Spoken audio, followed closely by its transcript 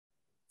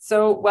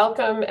So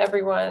welcome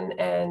everyone,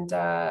 and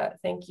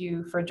thank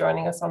you for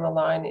joining us on the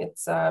line.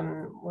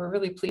 We're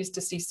really pleased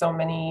to see so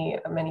many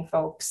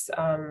folks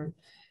from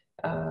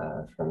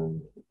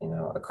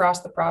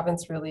across the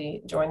province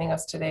really joining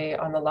us today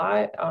on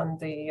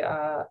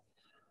the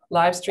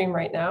live stream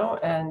right now,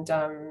 and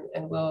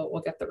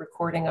we'll get the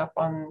recording up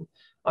on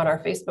our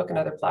Facebook and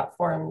other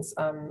platforms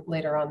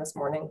later on this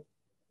morning.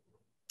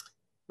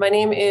 My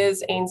name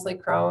is Ainsley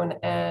Krone,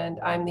 and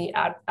I'm the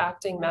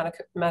acting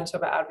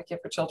Manitoba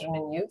Advocate for Children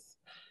and Youth.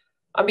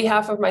 On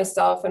behalf of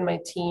myself and my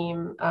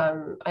team,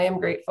 I am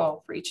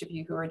grateful for each of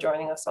you who are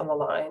joining us on the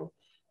line.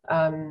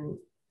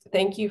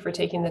 Thank you for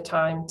taking the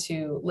time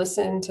to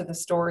listen to the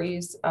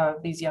stories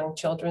of these young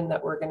children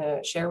that we're going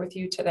to share with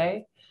you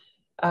today.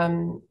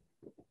 I'm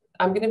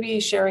going to be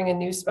sharing a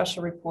new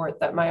special report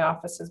that my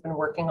office has been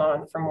working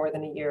on for more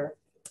than a year.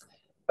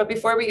 But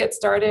before we get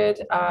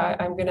started,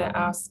 I'm going to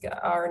ask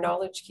our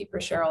knowledge keeper,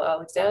 Cheryl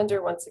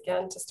Alexander, once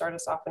again to start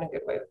us off in a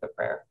good way with a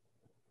prayer.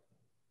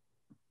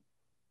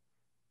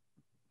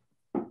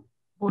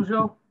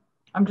 Bonjour.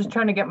 I'm just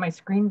trying to get my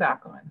screen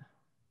back on.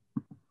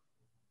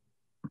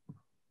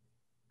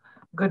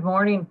 Good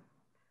morning.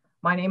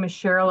 My name is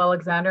Cheryl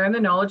Alexander. I'm the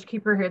knowledge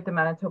keeper here at the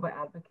Manitoba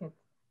Advocate.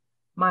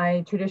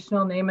 My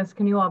traditional name is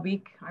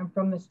Kanuabik. I'm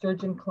from the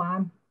Sturgeon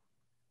clan.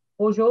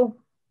 Bonjour.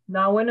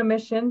 Na win a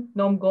mission,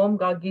 nom gom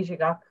ga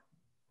gijigak.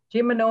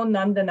 Jimano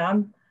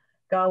nandanan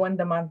ga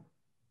wendaman.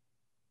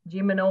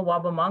 Jimano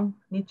wabamang,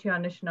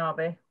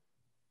 nichianishnabe.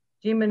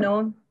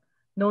 Jimano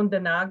non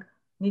danag,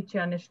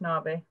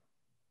 nichianishnabe.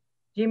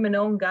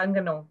 Jimano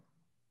gangano,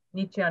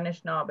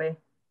 nichianishnabe.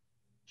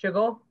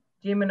 Shago,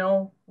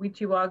 Jimano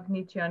wichiwag,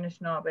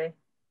 nichianishnabe.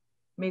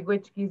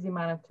 Miigwich gizi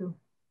manatu.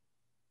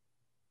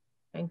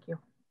 Thank you.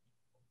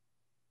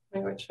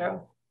 Miigwich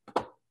show.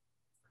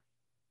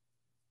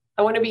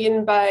 I want to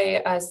begin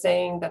by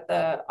saying that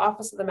the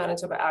Office of the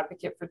Manitoba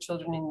Advocate for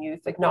Children and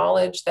Youth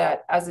acknowledge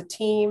that as a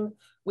team,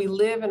 we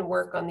live and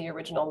work on the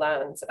original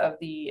lands of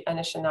the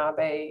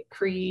Anishinaabe,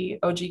 Cree,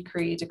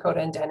 Oji-Cree, Dakota,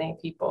 and Dene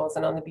peoples,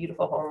 and on the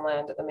beautiful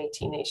homeland of the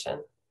Métis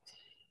Nation.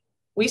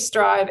 We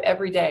strive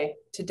every day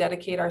to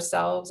dedicate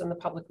ourselves and the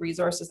public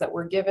resources that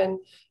we're given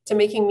to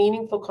making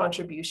meaningful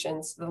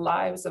contributions to the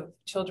lives of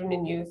children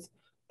and youth,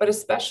 but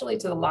especially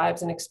to the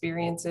lives and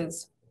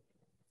experiences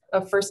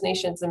of First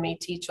Nations and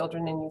Métis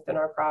children and youth in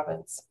our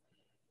province.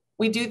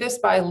 We do this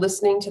by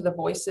listening to the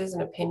voices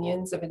and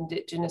opinions of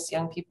Indigenous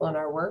young people in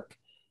our work,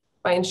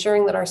 by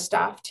ensuring that our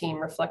staff team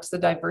reflects the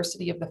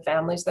diversity of the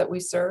families that we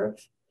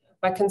serve,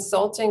 by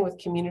consulting with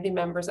community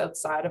members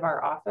outside of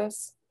our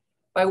office,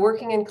 by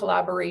working in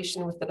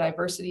collaboration with the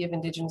diversity of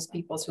Indigenous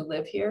peoples who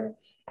live here,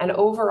 and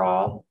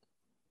overall,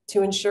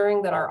 to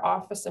ensuring that our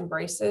office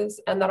embraces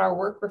and that our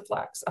work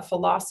reflects a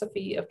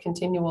philosophy of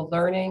continual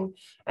learning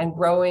and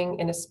growing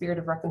in a spirit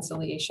of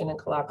reconciliation and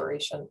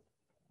collaboration.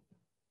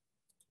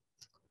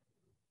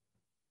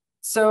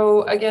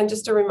 So again,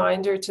 just a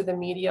reminder to the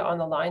media on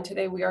the line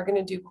today, we are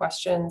going to do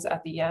questions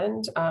at the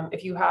end.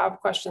 If you have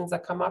questions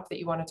that come up that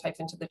you want to type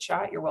into the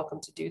chat, you're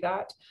welcome to do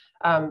that.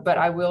 But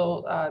I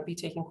will be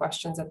taking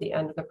questions at the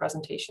end of the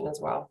presentation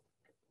as well.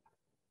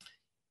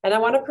 And I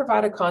want to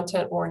provide a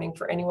content warning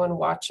for anyone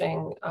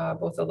watching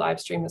both the live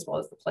stream as well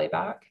as the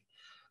playback.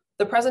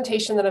 The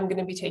presentation that I'm going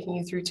to be taking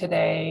you through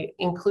today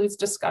includes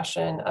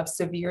discussion of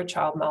severe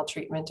child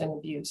maltreatment and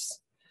abuse.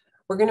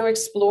 We're going to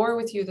explore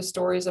with you the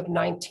stories of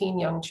 19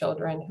 young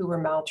children who were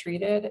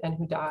maltreated and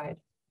who died.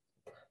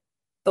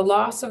 The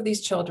loss of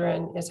these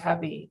children is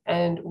heavy,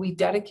 and we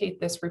dedicate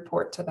this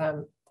report to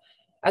them.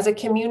 As a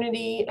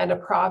community and a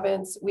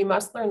province, we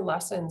must learn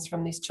lessons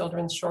from these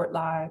children's short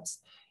lives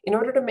in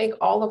order to make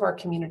all of our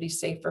communities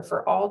safer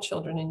for all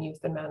children and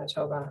youth in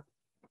Manitoba.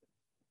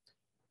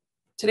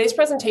 Today's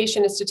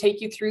presentation is to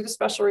take you through the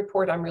special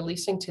report I'm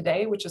releasing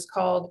today, which is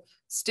called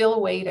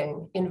Still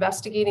Waiting,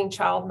 Investigating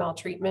Child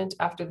Maltreatment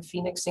After the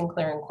Phoenix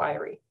Sinclair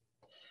Inquiry.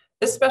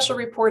 This special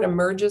report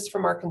emerges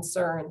from our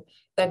concern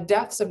that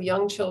deaths of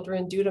young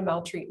children due to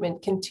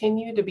maltreatment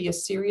continue to be a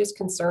serious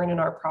concern in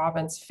our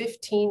province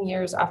 15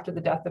 years after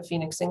the death of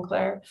Phoenix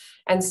Sinclair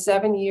and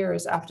 7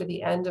 years after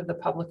the end of the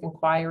public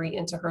inquiry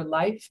into her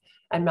life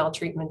and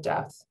maltreatment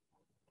death.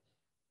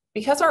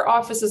 Because our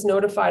office is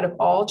notified of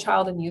all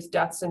child and youth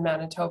deaths in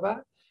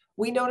Manitoba,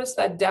 we notice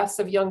that deaths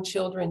of young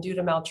children due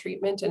to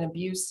maltreatment and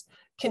abuse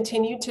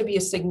continue to be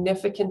a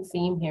significant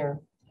theme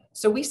here.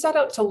 So we set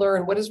out to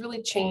learn what has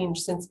really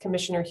changed since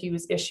Commissioner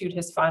Hughes issued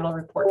his final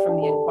report from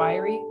the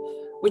inquiry,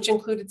 which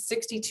included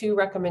 62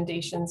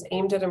 recommendations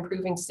aimed at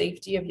improving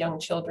safety of young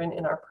children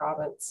in our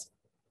province.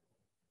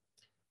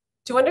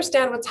 To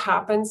understand what's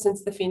happened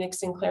since the Phoenix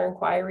Sinclair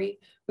Inquiry,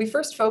 we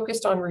first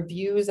focused on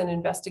reviews and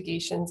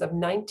investigations of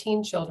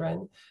 19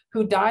 children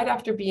who died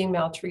after being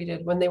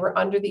maltreated when they were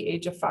under the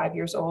age of 5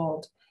 years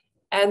old,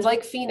 and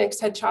like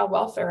Phoenix, had child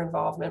welfare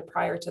involvement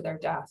prior to their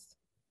death.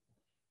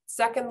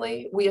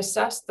 Secondly, we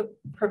assessed the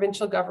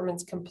provincial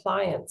government's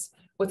compliance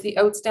with the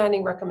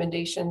outstanding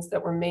recommendations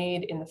that were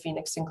made in the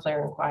Phoenix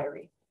Sinclair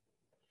Inquiry.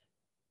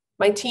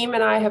 My team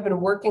and I have been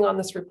working on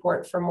this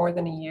report for more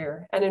than a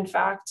year, and in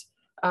fact,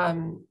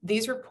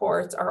 These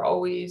reports are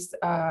always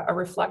a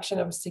reflection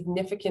of a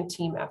significant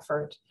team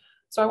effort.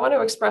 So I want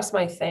to express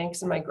my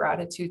thanks and my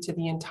gratitude to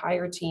the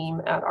entire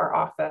team at our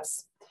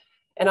office.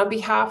 And on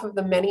behalf of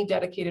the many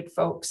dedicated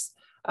folks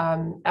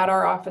at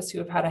our office who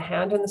have had a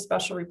hand in the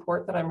special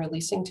report that I'm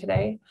releasing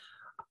today,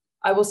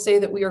 I will say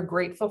that we are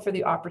grateful for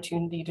the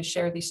opportunity to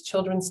share these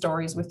children's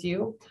stories with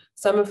you,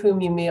 some of whom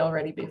you may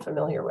already be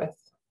familiar with.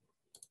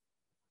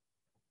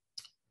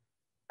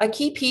 A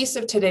key piece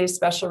of today's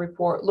special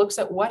report looks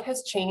at what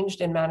has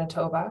changed in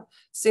Manitoba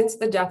since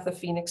the death of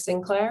Phoenix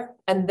Sinclair,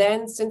 and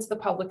then since the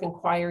public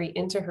inquiry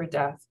into her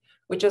death,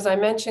 which, as I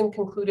mentioned,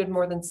 concluded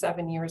more than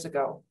 7 years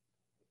ago.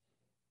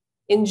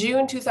 In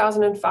June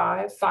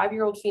 2005,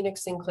 5-year-old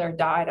Phoenix Sinclair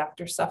died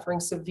after suffering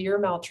severe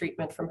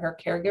maltreatment from her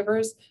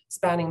caregivers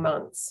spanning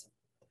months.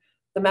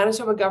 The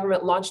Manitoba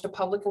government launched a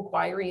public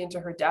inquiry into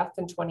her death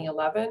in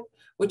 2011,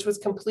 which was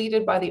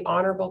completed by the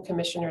Honorable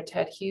Commissioner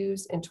Ted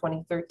Hughes in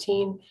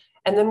 2013,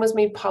 and then was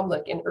made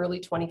public in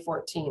early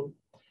 2014.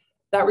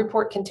 That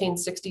report contained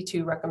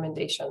 62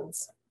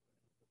 recommendations.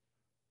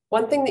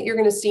 One thing that you're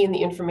going to see in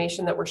the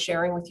information that we're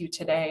sharing with you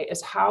today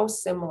is how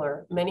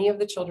similar many of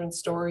the children's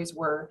stories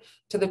were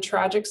to the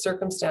tragic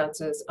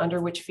circumstances under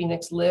which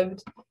Phoenix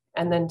lived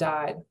and then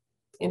died.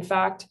 In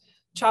fact,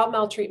 child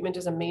maltreatment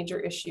is a major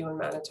issue in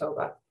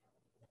Manitoba.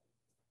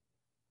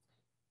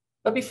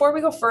 But before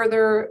we go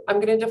further, I'm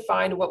going to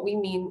define what we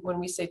mean when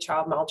we say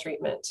child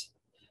maltreatment.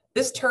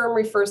 This term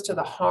refers to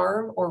the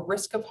harm or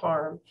risk of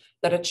harm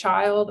that a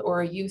child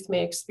or a youth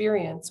may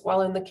experience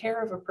while in the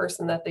care of a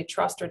person that they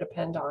trust or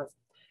depend on.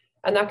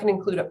 And that can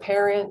include a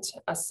parent,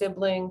 a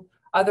sibling,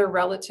 other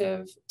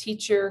relative,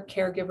 teacher,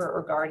 caregiver,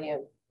 or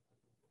guardian.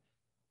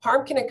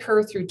 Harm can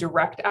occur through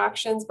direct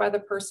actions by the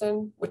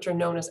person, which are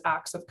known as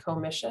acts of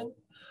commission,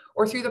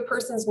 or through the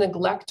person's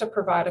neglect to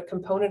provide a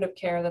component of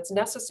care that's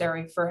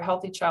necessary for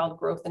healthy child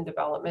growth and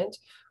development,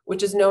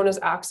 which is known as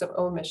acts of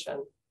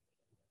omission.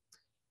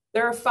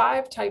 There are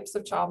 5 types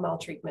of child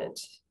maltreatment: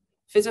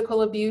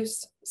 physical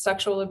abuse,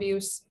 sexual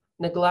abuse,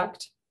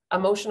 neglect,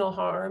 emotional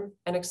harm,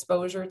 and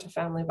exposure to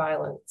family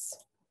violence.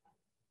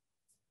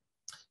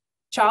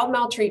 Child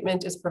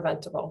maltreatment is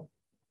preventable.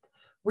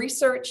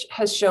 Research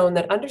has shown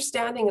that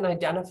understanding and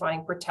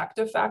identifying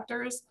protective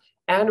factors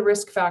and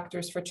risk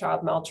factors for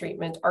child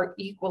maltreatment are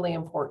equally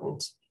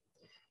important.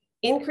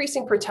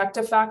 Increasing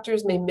protective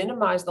factors may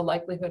minimize the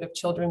likelihood of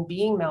children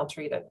being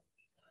maltreated.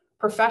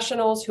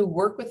 Professionals who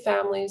work with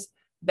families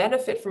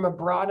benefit from a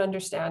broad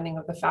understanding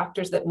of the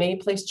factors that may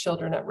place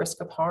children at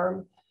risk of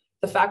harm,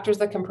 the factors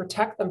that can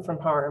protect them from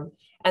harm,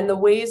 and the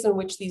ways in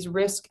which these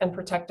risk and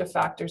protective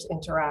factors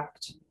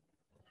interact.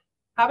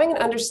 Having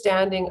an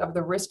understanding of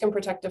the risk and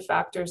protective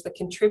factors that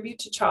contribute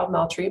to child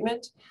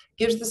maltreatment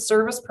gives the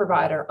service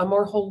provider a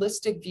more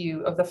holistic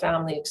view of the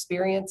family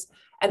experience,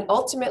 and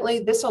ultimately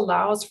this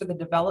allows for the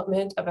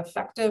development of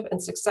effective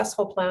and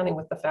successful planning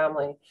with the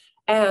family,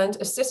 and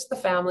assists the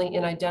family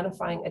in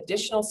identifying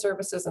additional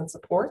services and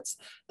supports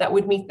that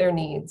would meet their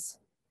needs.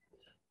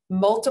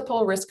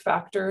 Multiple risk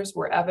factors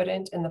were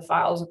evident in the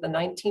files of the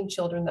 19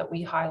 children that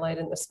we highlight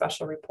in the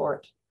special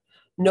report.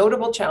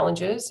 Notable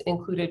challenges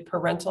included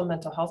parental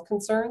mental health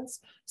concerns,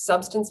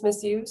 substance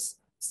misuse,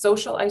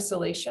 social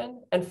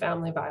isolation, and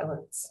family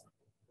violence.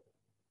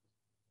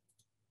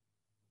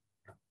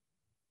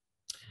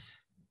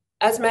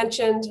 As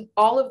mentioned,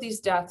 all of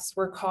these deaths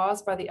were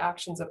caused by the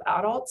actions of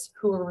adults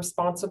who were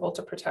responsible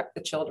to protect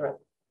the children.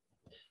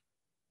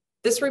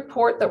 This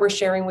report that we're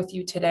sharing with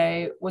you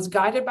today was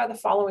guided by the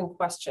following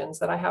questions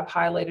that I have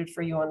highlighted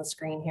for you on the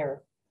screen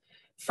here.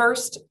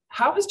 First,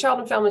 how has Child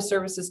and Family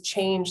Services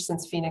changed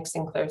since Phoenix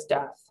Sinclair's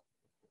death?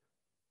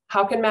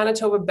 How can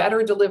Manitoba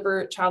better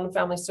deliver child and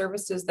family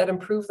services that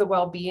improve the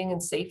well-being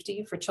and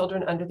safety for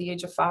children under the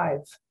age of 5?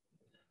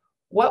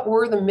 What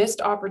were the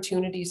missed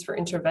opportunities for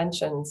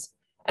interventions?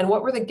 And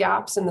what were the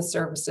gaps in the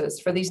services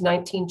for these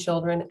 19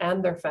 children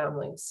and their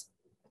families?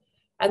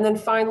 And then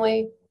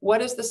finally,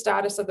 what is the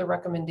status of the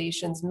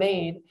recommendations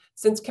made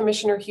since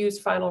Commissioner Hughes'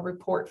 final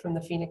report from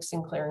the Phoenix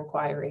Sinclair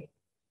Inquiry?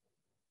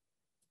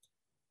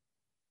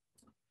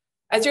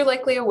 As you're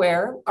likely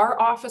aware, our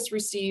office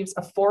receives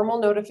a formal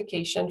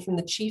notification from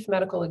the Chief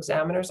Medical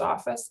Examiner's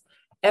Office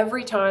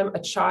every time a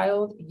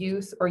child,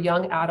 youth, or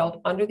young adult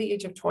under the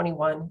age of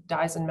 21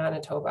 dies in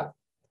Manitoba.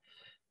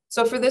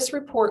 So for this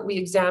report, we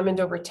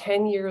examined over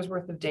 10 years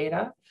worth of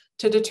data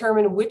to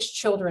determine which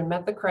children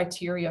met the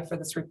criteria for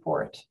this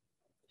report.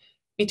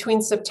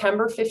 Between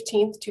September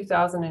 15th,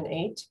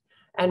 2008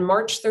 and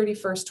March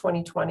 31st,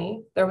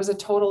 2020, there was a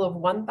total of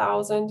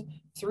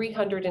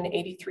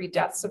 1,383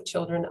 deaths of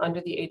children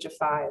under the age of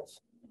 5.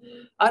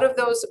 Out of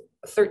those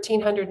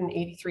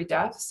 1,383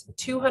 deaths,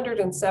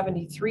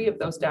 273 of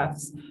those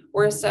deaths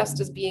were assessed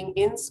as being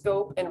in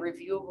scope and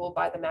reviewable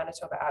by the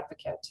Manitoba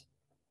Advocate.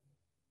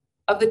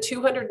 Of the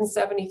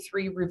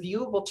 273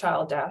 reviewable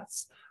child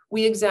deaths,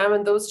 we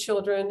examined those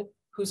children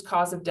whose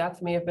cause of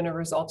death may have been a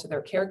result of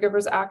their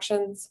caregivers'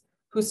 actions,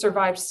 who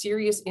survived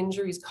serious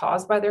injuries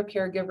caused by their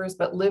caregivers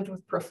but lived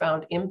with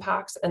profound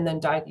impacts and then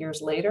died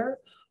years later,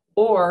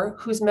 or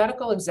whose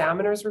medical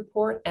examiner's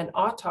report and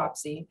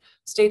autopsy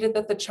stated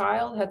that the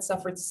child had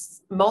suffered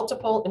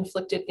multiple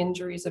inflicted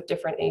injuries of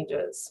different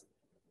ages.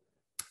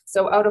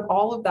 So out of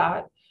all of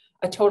that,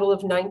 a total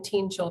of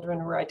 19 children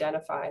were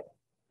identified.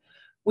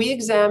 We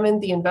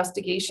examined the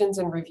investigations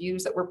and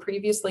reviews that were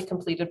previously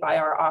completed by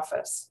our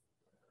office.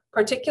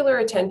 Particular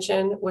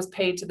attention was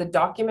paid to the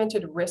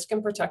documented risk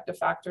and protective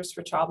factors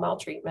for child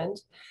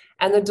maltreatment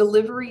and the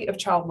delivery of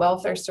child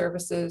welfare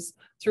services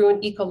through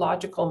an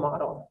ecological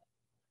model.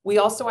 We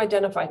also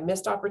identified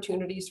missed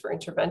opportunities for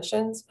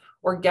interventions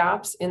or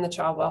gaps in the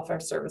child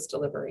welfare service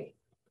delivery.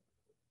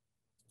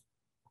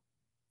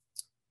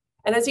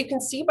 And as you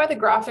can see by the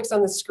graphics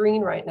on the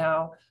screen right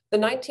now, the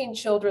 19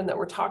 children that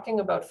we're talking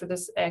about for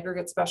this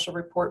aggregate special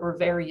report were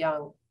very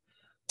young.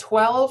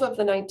 12 of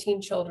the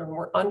 19 children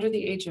were under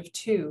the age of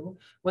 2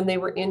 when they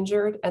were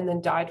injured and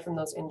then died from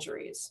those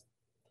injuries.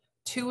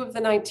 2 of the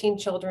 19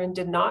 children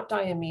did not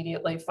die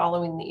immediately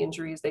following the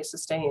injuries they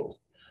sustained.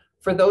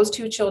 For those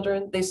 2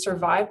 children, they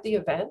survived the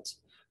event,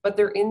 but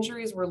their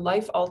injuries were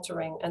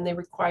life-altering and they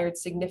required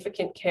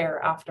significant care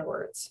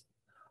afterwards.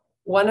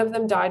 1 of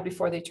them died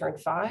before they turned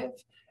 5,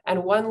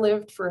 and 1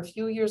 lived for a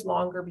few years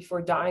longer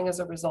before dying as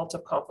a result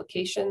of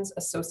complications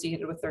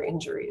associated with their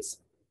injuries.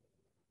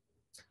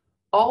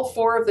 All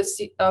 4 of the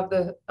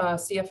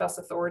CFS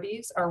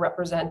authorities are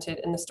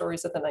represented in the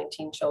stories of the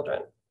 19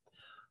 children.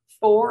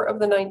 4 of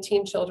the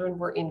 19 children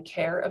were in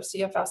care of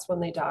CFS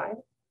when they died.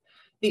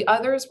 The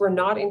others were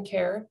not in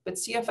care, but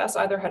CFS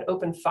either had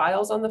open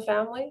files on the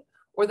family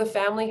or the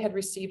family had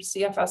received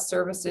CFS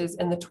services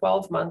in the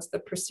 12 months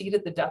that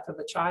preceded the death of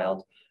the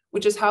child,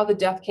 which is how the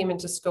death came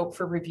into scope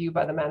for review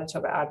by the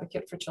Manitoba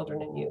Advocate for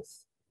Children and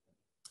Youth.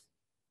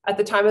 At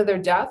the time of their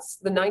deaths,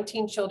 the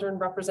 19 children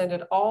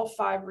represented all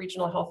 5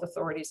 regional health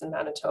authorities in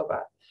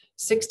Manitoba.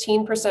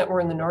 16%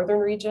 were in the northern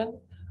region,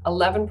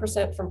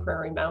 11% from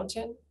Prairie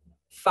Mountain,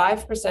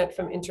 5%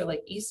 from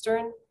Interlake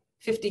Eastern,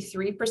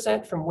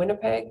 53% from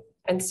Winnipeg,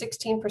 and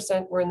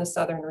 16% were in the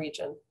southern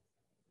region.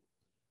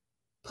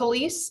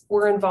 Police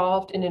were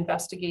involved in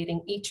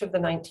investigating each of the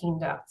 19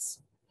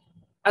 deaths.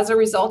 As a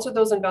result of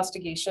those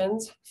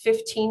investigations,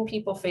 15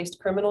 people faced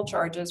criminal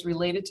charges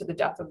related to the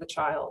death of the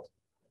child.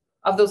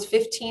 Of those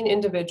 15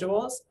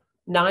 individuals,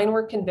 9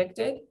 were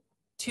convicted,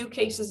 2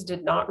 cases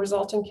did not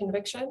result in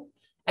conviction,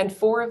 and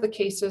 4 of the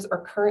cases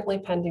are currently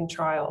pending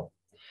trial.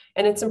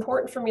 And it's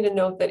important for me to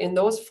note that in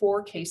those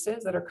 4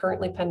 cases that are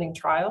currently pending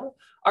trial,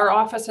 our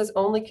office has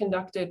only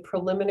conducted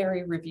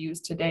preliminary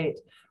reviews to date,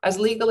 as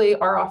legally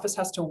our office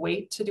has to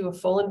wait to do a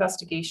full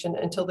investigation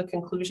until the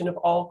conclusion of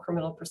all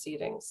criminal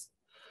proceedings.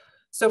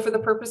 So for the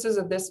purposes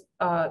of this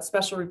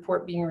special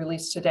report being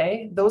released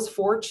today, those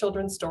 4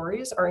 children's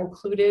stories are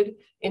included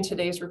in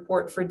today's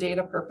report for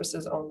data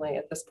purposes only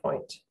at this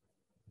point.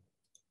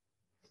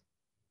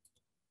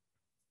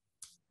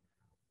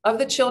 Of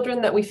the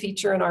children that we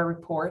feature in our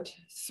report,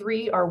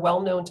 3 are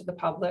well known to the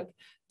public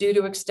due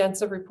to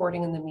extensive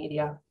reporting in the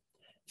media: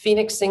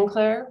 Phoenix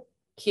Sinclair,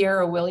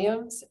 Kiera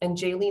Williams, and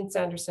Jaylene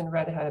Sanderson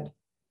Redhead.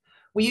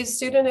 We use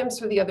pseudonyms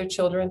for the other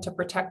children to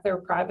protect their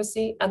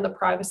privacy and the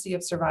privacy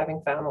of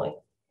surviving family.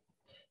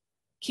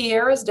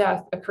 Kiera's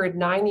death occurred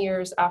 9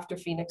 years after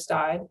Phoenix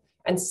died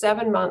and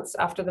 7 months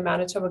after the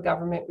Manitoba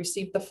government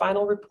received the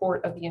final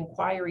report of the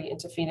inquiry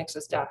into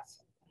Phoenix's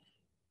death.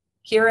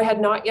 Kiera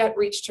had not yet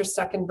reached her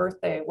 2nd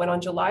birthday when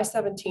on July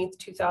 17,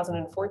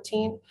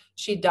 2014,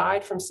 she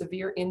died from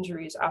severe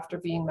injuries after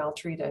being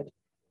maltreated.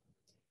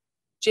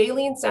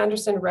 Jaylene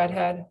Sanderson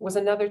Redhead was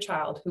another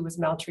child who was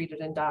maltreated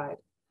and died.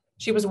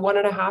 She was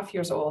 1.5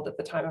 years old at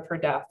the time of her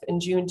death in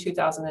June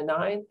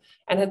 2009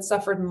 and had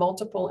suffered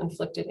multiple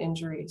inflicted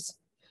injuries.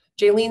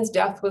 Jaylene's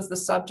death was the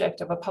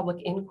subject of a public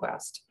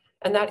inquest,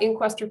 and that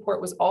inquest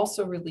report was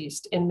also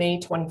released in May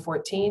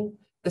 2014,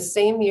 the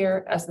same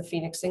year as the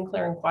Phoenix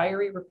Sinclair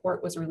Inquiry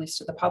report was released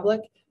to the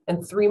public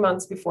and 3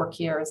 months before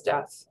Kiera's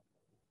death.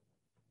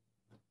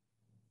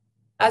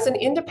 As an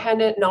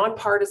independent,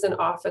 nonpartisan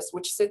office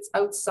which sits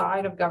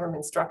outside of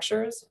government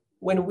structures,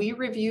 when we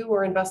review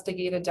or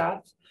investigate a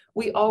death,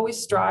 we always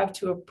strive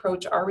to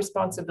approach our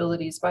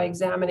responsibilities by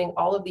examining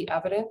all of the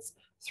evidence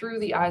through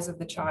the eyes of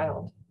the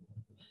child.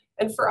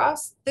 And for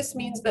us, this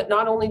means that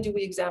not only do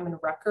we examine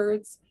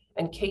records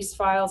and case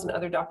files and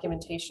other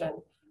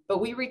documentation,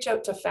 but we reach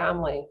out to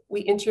family,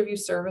 we interview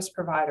service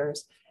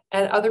providers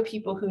and other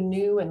people who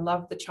knew and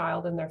loved the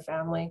child and their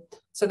family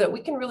so that we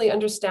can really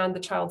understand the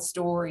child's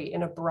story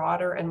in a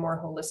broader and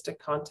more holistic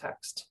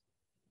context.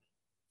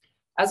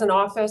 As an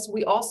office,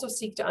 we also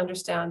seek to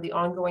understand the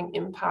ongoing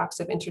impacts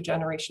of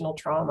intergenerational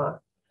trauma.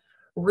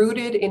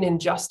 Rooted in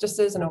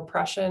injustices and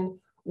oppression,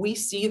 we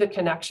see the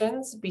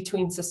connections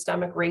between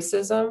systemic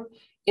racism,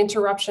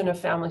 interruption of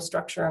family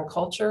structure and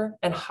culture,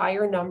 and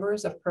higher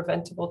numbers of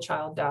preventable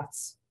child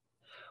deaths.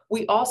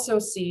 We also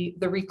see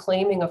the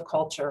reclaiming of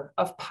culture,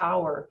 of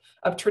power,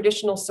 of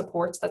traditional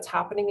supports that's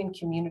happening in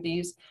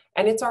communities.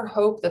 And it's our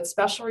hope that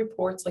special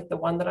reports like the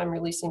one that I'm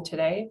releasing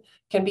today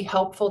can be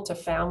helpful to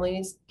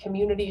families,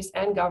 communities,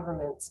 and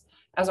governments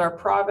as our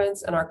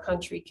province and our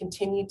country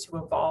continue to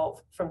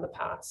evolve from the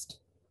past.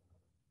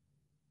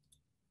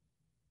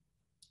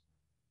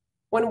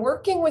 When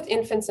working with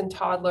infants and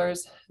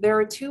toddlers, there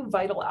are two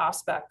vital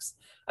aspects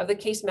of the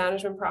case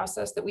management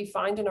process that we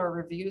find in our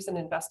reviews and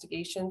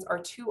investigations are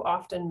too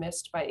often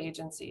missed by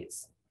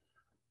agencies.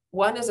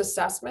 One is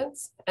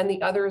assessments, and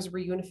the other is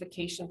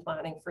reunification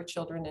planning for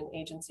children in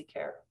agency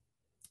care.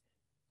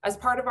 As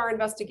part of our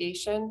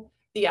investigation,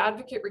 the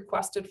advocate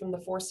requested from the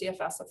 4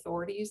 CFS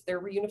authorities their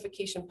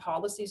reunification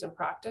policies and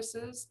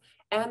practices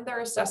and their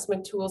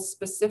assessment tools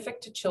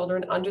specific to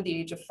children under the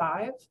age of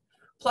 5,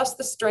 plus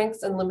the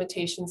strengths and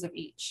limitations of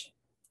each.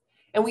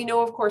 And we know,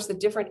 of course, that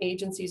different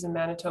agencies in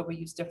Manitoba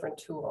use different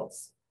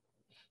tools.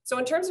 So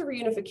in terms of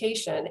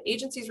reunification,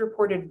 agencies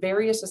reported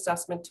various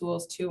assessment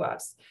tools to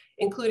us,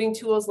 including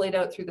tools laid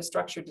out through the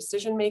structured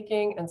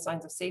decision-making and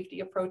signs of safety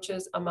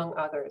approaches, among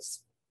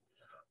others.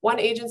 One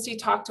agency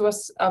talked to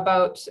us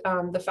about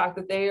the fact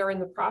that they are in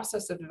the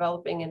process of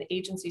developing an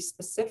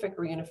agency-specific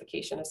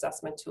reunification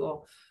assessment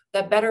tool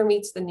that better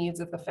meets the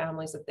needs of the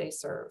families that they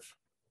serve.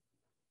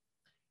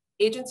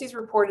 Agencies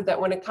reported that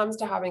when it comes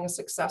to having a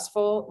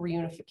successful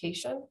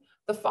reunification,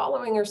 the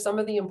following are some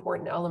of the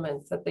important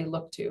elements that they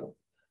look to: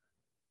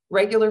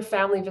 regular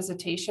family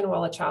visitation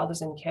while a child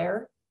is in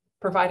care,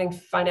 providing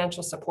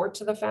financial support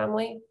to the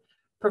family,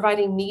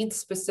 providing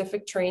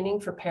needs-specific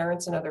training for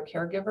parents and other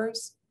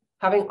caregivers,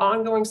 having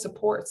ongoing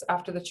supports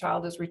after the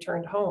child is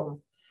returned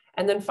home,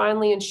 and then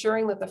finally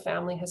ensuring that the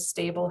family has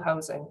stable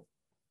housing.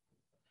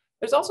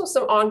 There's also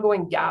some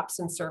ongoing gaps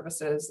in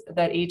services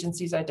that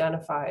agencies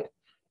identified,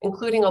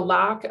 including a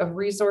lack of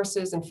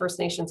resources in First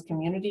Nations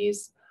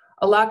communities,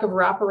 a lack of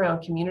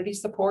wraparound community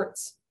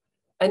supports,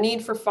 a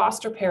need for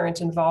foster parent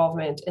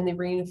involvement in the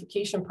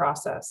reunification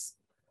process,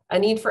 a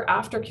need for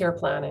aftercare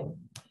planning,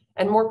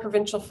 and more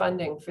provincial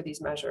funding for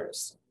these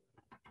measures.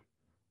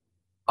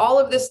 All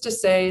of this to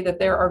say that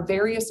there are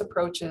various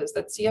approaches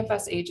that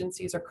CFS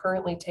agencies are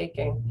currently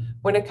taking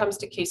when it comes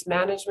to case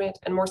management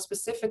and more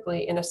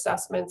specifically in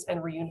assessments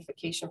and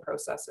reunification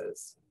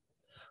processes.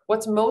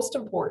 What's most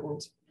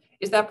important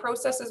is that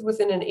processes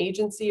within an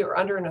agency or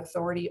under an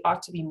authority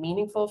ought to be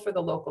meaningful for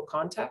the local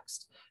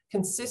context,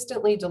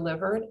 consistently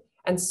delivered,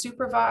 and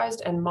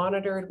supervised and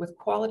monitored with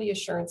quality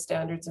assurance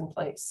standards in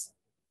place.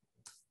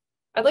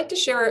 I'd like to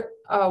share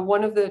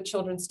one of the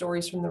children's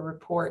stories from the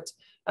report.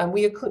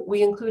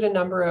 We include a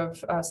number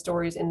of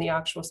stories in the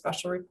actual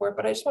special report,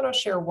 but I just want to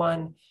share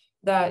one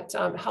that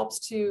helps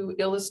to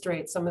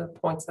illustrate some of the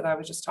points that I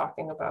was just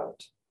talking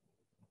about.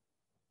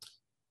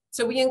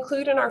 So we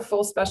include in our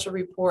full special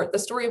report the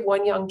story of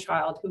one young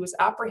child who was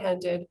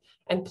apprehended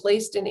and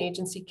placed in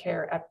agency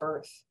care at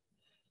birth.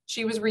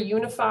 She was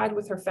reunified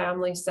with her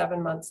family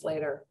 7 months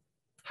later.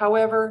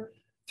 However,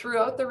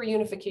 throughout the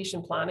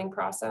reunification planning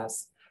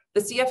process,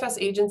 the CFS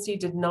agency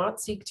did not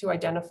seek to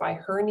identify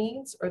her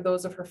needs or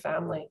those of her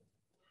family.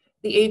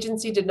 The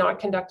agency did not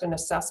conduct an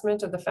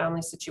assessment of the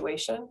family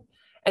situation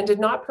and did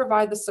not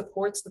provide the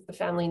supports that the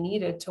family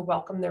needed to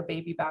welcome their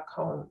baby back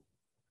home.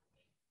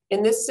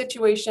 In this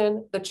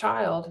situation, the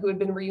child, who had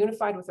been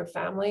reunified with her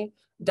family,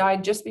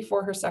 died just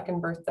before her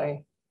 2nd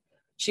birthday.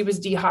 She was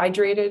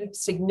dehydrated,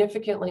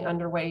 significantly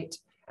underweight,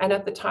 and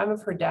at the time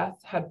of her death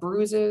had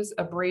bruises,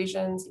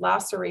 abrasions,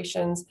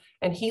 lacerations,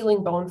 and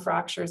healing bone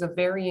fractures of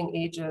varying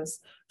ages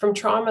from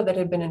trauma that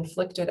had been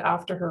inflicted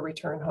after her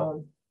return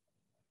home.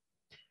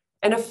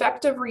 An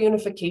effective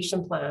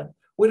reunification plan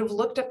would have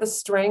looked at the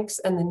strengths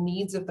and the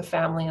needs of the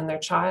family and their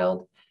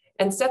child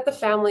and set the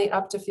family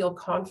up to feel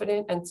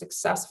confident and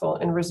successful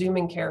in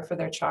resuming care for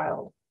their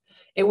child.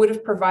 It would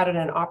have provided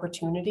an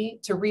opportunity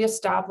to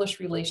reestablish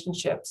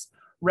relationships,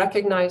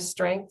 recognize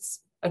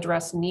strengths,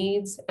 address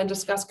needs, and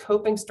discuss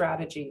coping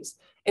strategies,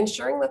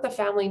 ensuring that the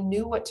family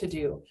knew what to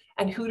do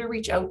and who to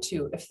reach out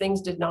to if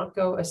things did not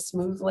go as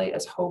smoothly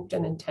as hoped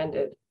and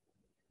intended.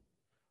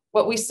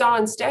 What we saw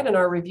instead in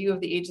our review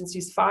of the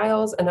agency's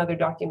files and other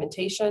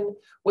documentation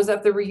was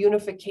that the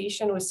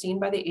reunification was seen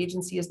by the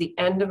agency as the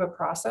end of a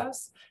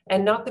process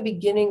and not the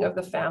beginning of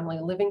the family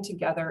living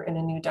together in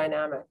a new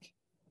dynamic.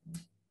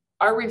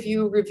 Our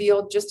review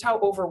revealed just how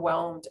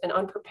overwhelmed and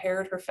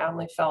unprepared her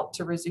family felt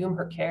to resume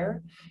her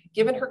care,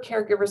 given her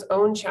caregiver's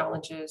own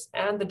challenges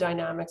and the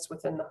dynamics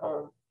within the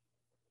home.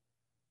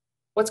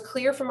 What's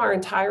clear from our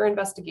entire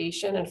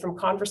investigation and from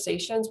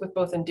conversations with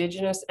both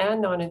Indigenous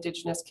and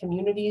non-Indigenous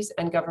communities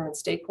and government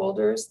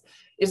stakeholders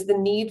is the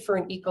need for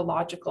an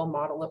ecological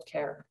model of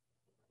care.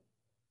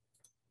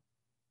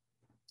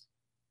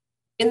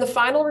 In the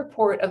final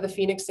report of the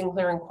Phoenix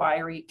Sinclair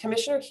Inquiry,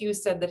 Commissioner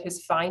Hughes said that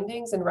his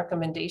findings and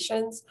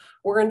recommendations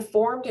were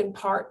informed in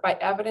part by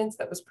evidence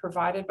that was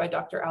provided by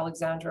Dr.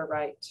 Alexandra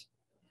Wright.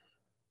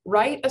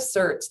 Wright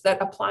asserts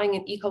that applying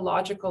an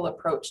ecological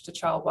approach to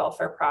child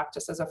welfare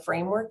practice as a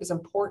framework is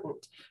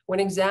important when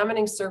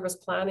examining service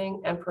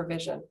planning and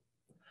provision.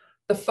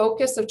 The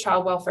focus of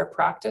child welfare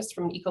practice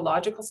from an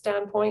ecological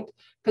standpoint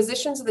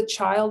positions the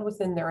child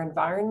within their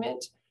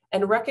environment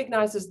and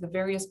recognizes the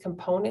various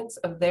components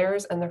of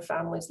theirs and their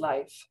family's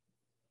life.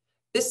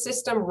 This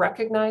system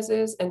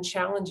recognizes and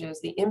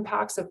challenges the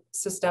impacts of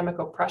systemic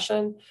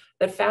oppression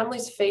that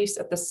families face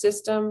at the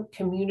system,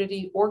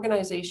 community,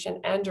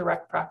 organization, and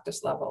direct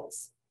practice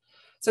levels.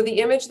 So the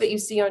image that you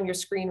see on your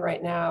screen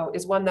right now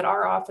is one that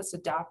our office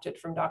adapted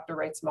from Dr.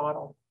 Wright's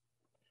model.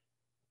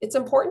 It's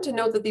important to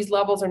note that these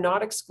levels are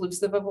not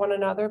exclusive of one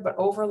another, but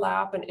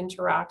overlap and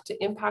interact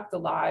to impact the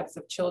lives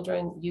of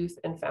children, youth,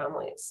 and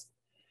families.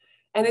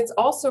 And it's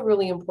also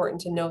really important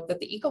to note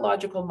that the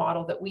ecological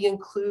model that we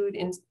include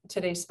in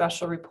today's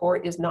special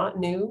report is not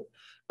new,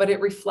 but it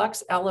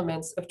reflects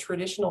elements of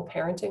traditional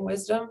parenting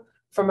wisdom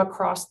from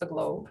across the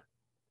globe.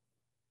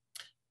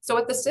 So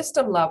at the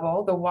system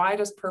level, the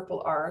widest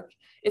purple arc,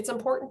 it's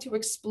important to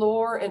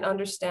explore and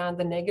understand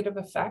the negative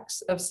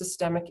effects of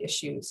systemic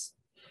issues.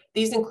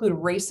 These include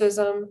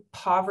racism,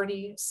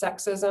 poverty,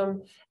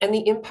 sexism, and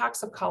the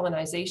impacts of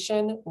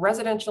colonization,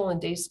 residential and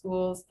day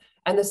schools,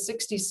 and the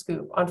 60s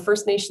scoop on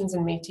First Nations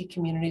and Métis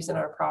communities in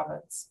our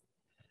province.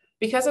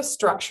 Because of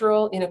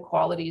structural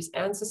inequalities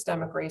and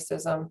systemic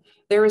racism,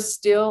 there is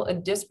still a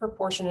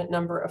disproportionate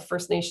number of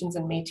First Nations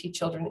and Métis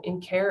children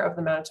in care of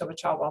the Manitoba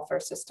child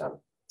welfare system.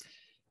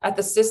 At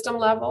the system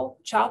level,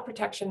 child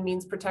protection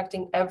means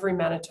protecting every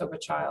Manitoba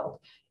child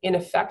in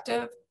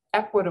effective,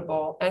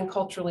 equitable, and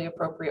culturally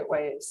appropriate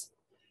ways.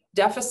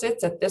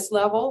 Deficits at this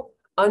level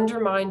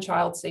undermine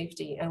child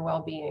safety and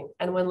well-being,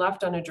 and when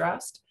left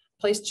unaddressed,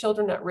 place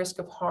children at risk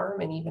of harm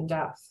and even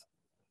death.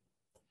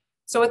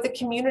 So at the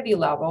community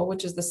level,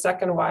 which is the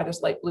second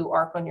widest light blue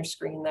arc on your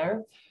screen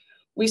there,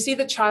 we see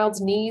the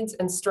child's needs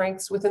and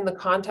strengths within the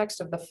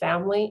context of the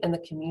family and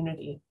the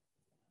community.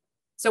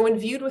 So when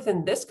viewed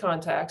within this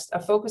context, a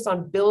focus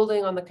on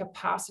building on the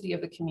capacity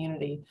of the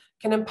community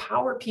can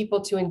empower people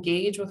to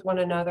engage with one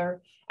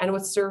another and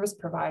with service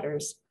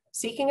providers,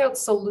 seeking out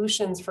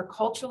solutions for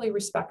culturally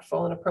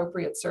respectful and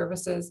appropriate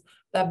services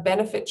that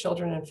benefit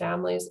children and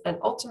families, and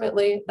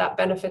ultimately that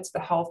benefits the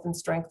health and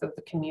strength of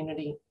the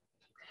community.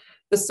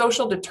 The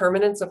social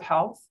determinants of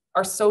health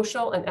are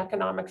social and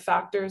economic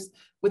factors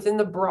within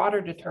the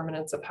broader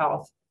determinants of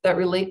health that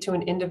relate to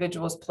an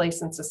individual's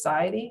place in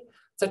society,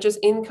 such as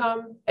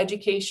income,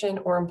 education,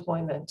 or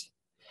employment.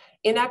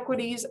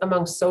 Inequities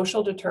among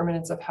social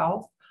determinants of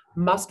health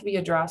must be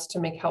addressed to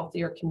make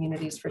healthier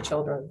communities for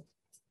children.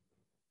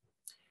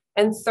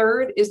 And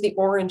third is the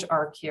orange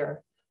arc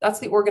here. That's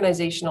the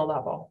organizational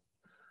level.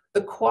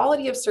 The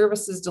quality of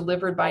services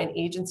delivered by an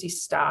agency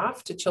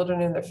staff to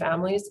children and their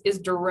families is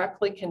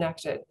directly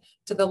connected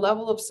to the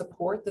level of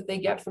support that they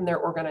get from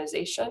their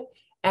organization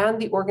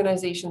and the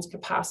organization's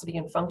capacity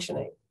and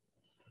functioning.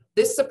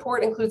 This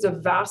support includes a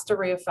vast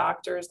array of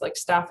factors like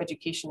staff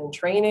education and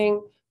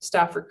training,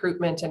 staff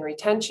recruitment and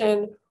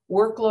retention,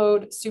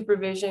 workload,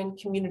 supervision,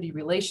 community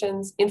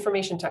relations,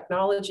 information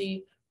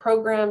technology,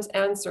 programs,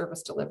 and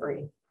service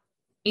delivery.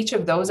 Each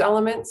of those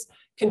elements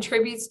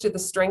contributes to the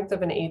strength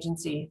of an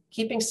agency,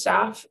 keeping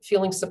staff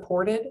feeling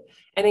supported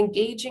and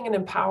engaging and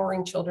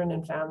empowering children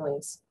and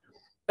families.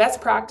 Best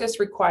practice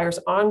requires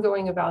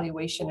ongoing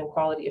evaluation and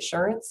quality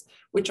assurance,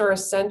 which are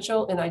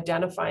essential in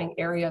identifying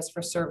areas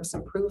for service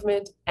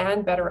improvement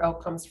and better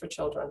outcomes for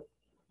children.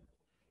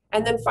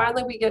 And then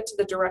finally, we get to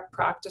the direct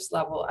practice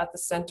level at the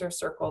center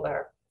circle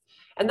there.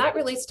 And that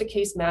relates to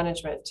case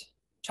management.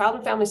 Child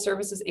and Family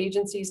Services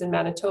agencies in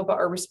Manitoba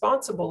are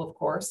responsible, of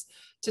course,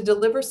 to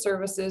deliver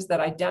services that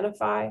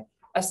identify,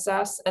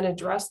 assess, and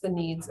address the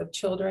needs of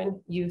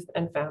children, youth,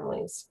 and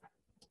families.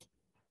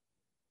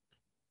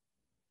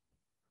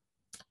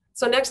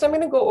 So next, I'm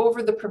going to go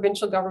over the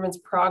provincial government's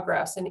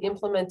progress in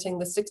implementing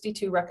the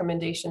 62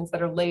 recommendations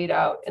that are laid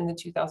out in the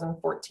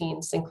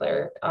 2014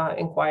 Sinclair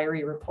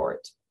Inquiry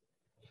report.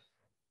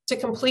 To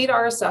complete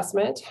our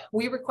assessment,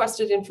 we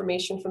requested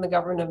information from the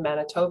government of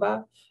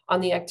Manitoba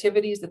on the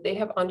activities that they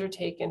have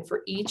undertaken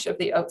for each of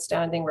the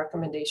outstanding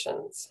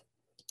recommendations.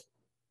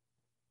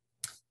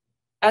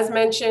 As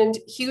mentioned,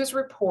 Hughes'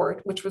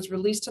 report, which was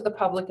released to the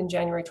public in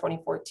January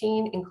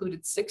 2014,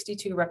 included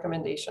 62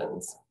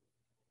 recommendations.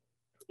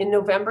 In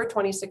November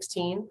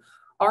 2016,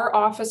 our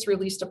office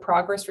released a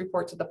progress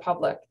report to the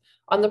public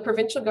on the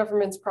provincial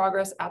government's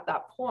progress at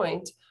that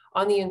point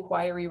on the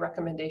inquiry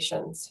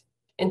recommendations.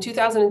 In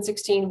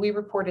 2016, we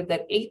reported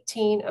that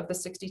 18 of the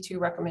 62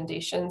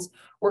 recommendations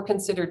were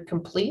considered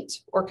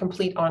complete or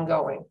complete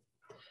ongoing.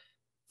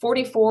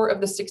 44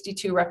 of the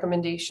 62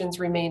 recommendations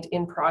remained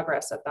in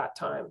progress at that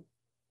time.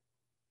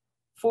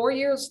 4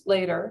 years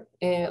later,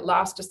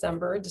 last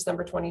December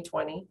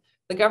 2020,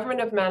 the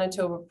government of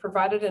Manitoba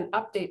provided an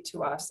update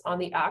to us on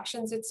the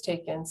actions it's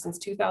taken since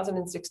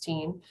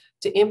 2016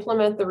 to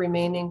implement the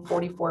remaining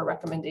 44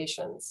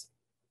 recommendations.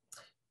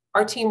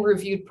 Our team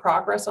reviewed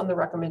progress on the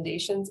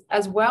recommendations,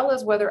 as well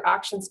as whether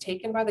actions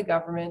taken by the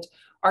government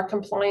are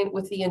compliant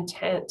with the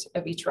intent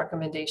of each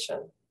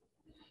recommendation.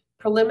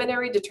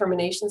 Preliminary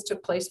determinations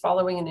took place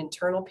following an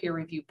internal peer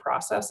review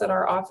process at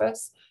our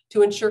office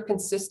to ensure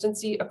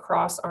consistency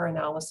across our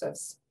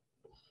analysis.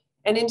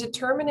 And in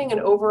determining an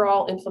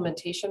overall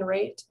implementation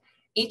rate,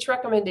 each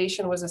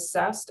recommendation was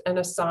assessed and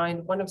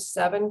assigned one of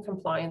 7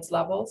 compliance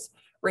levels,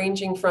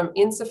 ranging from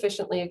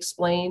insufficiently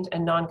explained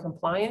and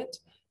non-compliant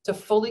to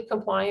fully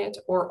compliant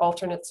or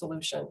alternate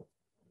solution.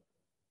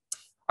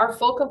 Our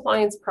full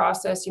compliance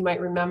process, you might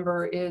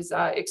remember, is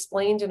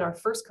explained in our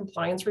first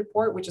compliance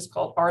report, which is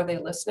called Are They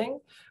Listening?,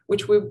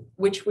 which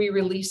we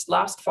released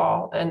last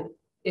fall and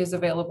is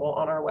available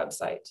on our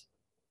website.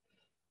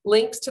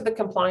 Links to the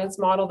compliance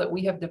model that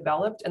we have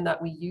developed and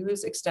that we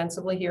use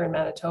extensively here in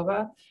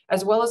Manitoba,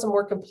 as well as a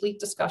more complete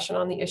discussion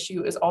on the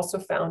issue, is also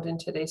found in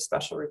today's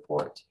special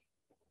report.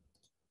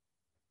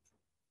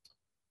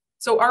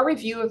 So our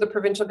review of the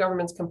provincial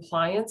government's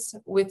compliance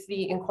with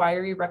the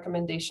inquiry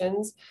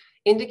recommendations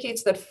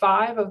indicates that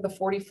 5 of the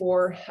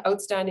 44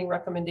 outstanding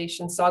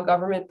recommendations saw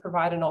government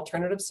provide an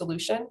alternative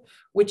solution,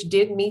 which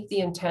did meet the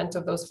intent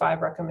of those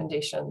 5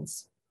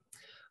 recommendations.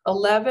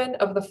 11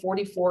 of the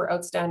 44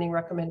 outstanding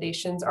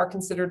recommendations are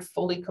considered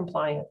fully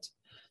compliant.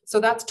 So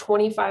that's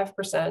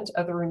 25%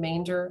 of the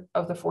remainder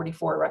of the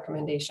 44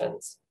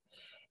 recommendations.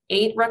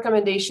 8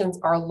 recommendations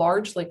are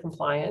largely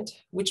compliant,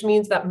 which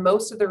means that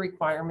most of the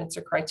requirements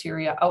or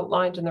criteria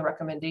outlined in the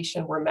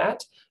recommendation were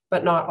met,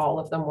 but not all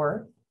of them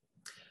were.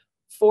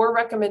 4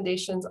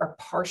 recommendations are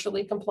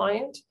partially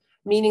compliant,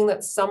 meaning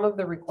that some of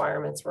the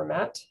requirements were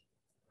met.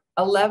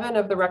 11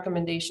 of the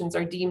recommendations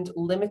are deemed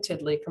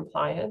limitedly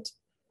compliant.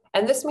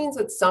 And this means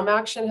that some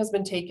action has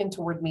been taken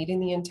toward meeting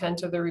the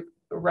intent of the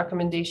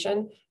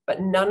recommendation,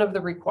 but none of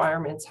the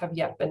requirements have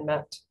yet been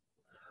met.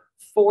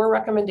 4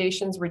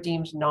 recommendations were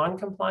deemed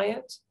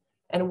non-compliant,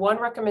 and 1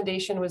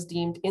 recommendation was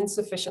deemed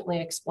insufficiently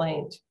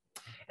explained.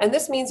 And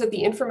this means that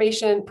the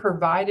information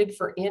provided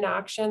for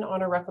inaction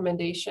on a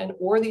recommendation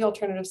or the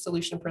alternative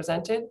solution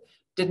presented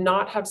did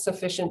not have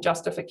sufficient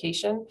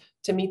justification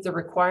to meet the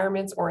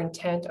requirements or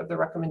intent of the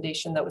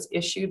recommendation that was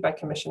issued by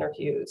Commissioner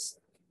Hughes.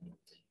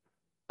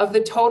 Of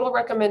the total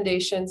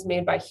recommendations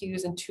made by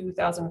Hughes in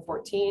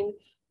 2014,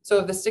 so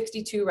of the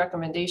 62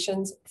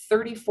 recommendations,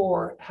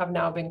 34 have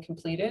now been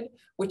completed,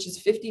 which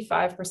is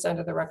 55%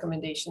 of the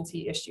recommendations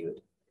he issued.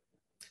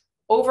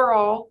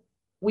 Overall,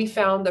 we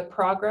found that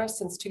progress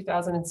since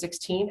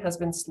 2016 has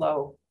been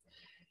slow.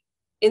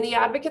 In the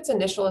Advocate's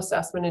initial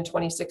assessment in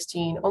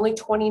 2016, only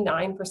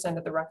 29%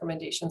 of the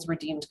recommendations were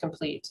deemed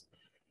complete.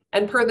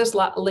 And per this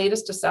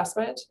latest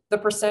assessment, the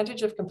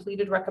percentage of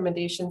completed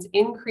recommendations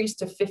increased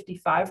to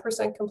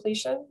 55%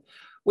 completion,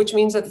 which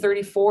means that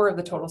 34 of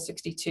the total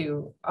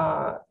 62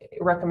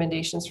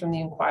 recommendations from the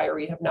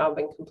inquiry have now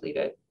been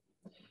completed.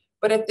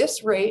 But at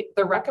this rate,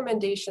 the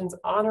recommendations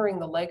honoring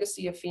the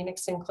legacy of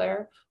Phoenix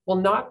Sinclair will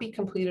not be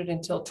completed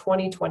until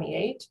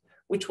 2028,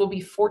 which will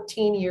be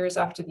 14 years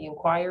after the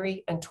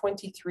inquiry and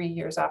 23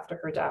 years after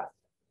her death.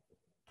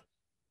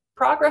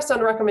 Progress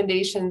on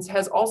recommendations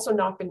has also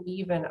not been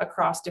even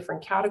across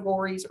different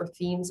categories or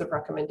themes of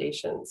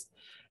recommendations.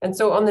 And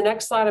so on the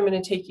next slide, I'm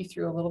going to take you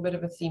through a little bit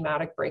of a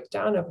thematic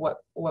breakdown of what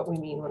we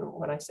mean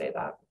when I say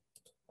that.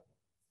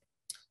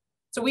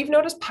 So we've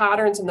noticed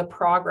patterns in the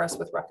progress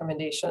with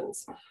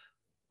recommendations.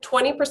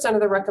 20%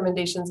 of the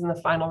recommendations in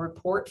the final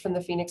report from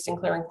the Phoenix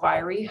Sinclair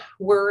Inquiry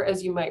were,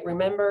 as you might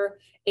remember,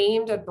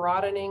 aimed at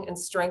broadening and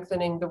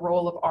strengthening the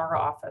role of our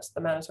office,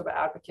 the Manitoba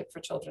Advocate for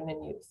Children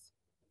and Youth.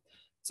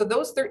 So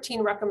those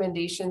 13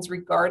 recommendations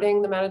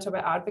regarding the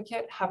Manitoba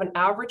Advocate have an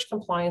average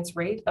compliance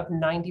rate of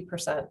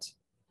 90%.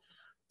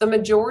 The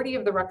majority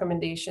of the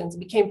recommendations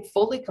became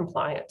fully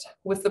compliant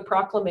with the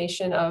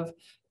proclamation of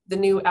the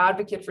new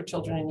Advocate for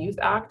Children and Youth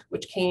Act,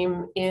 which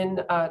came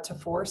into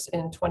force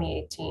in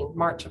 2018,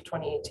 March of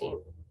 2018.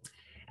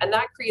 And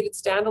that created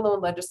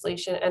standalone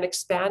legislation and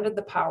expanded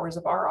the powers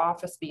of our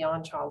office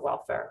beyond child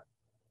welfare.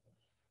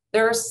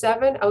 There are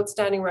 7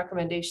 outstanding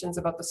recommendations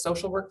about the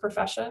social work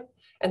profession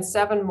and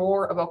 7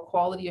 more about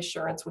quality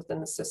assurance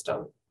within the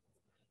system.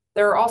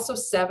 There are also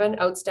 7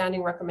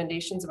 outstanding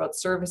recommendations about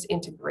service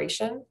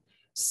integration,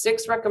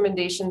 6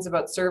 recommendations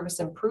about service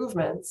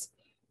improvements,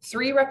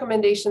 3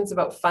 recommendations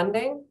about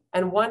funding,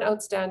 and 1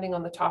 outstanding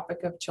on the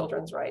topic of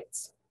children's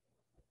rights.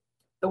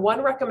 The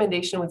 1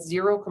 recommendation with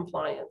 0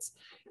 compliance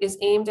is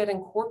aimed at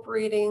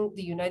incorporating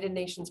the United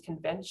Nations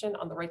Convention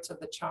on the Rights of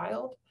the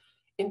Child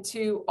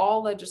into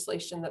all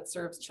legislation that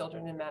serves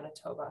children in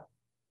Manitoba.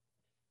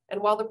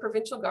 And while the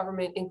provincial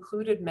government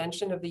included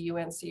mention of the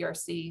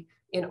UNCRC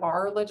in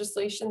our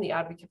legislation, the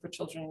Advocate for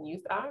Children and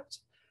Youth Act,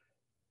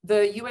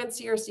 the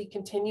UNCRC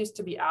continues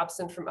to be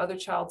absent from other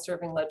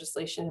child-serving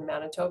legislation in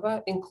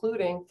Manitoba,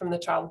 including from the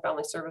Child and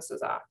Family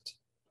Services Act.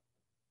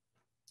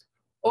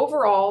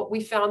 Overall, we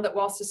found that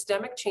while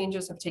systemic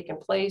changes have taken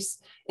place,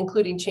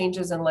 including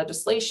changes in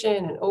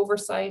legislation and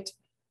oversight,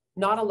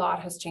 not a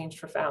lot has changed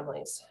for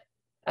families.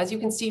 As you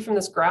can see from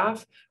this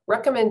graph,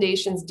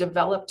 recommendations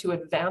developed to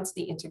advance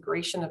the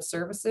integration of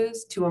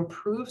services, to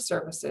improve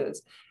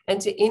services, and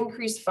to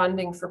increase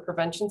funding for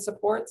prevention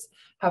supports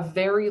have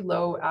very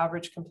low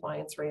average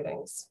compliance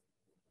ratings.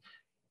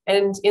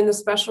 And in the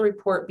special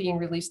report being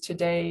released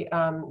today,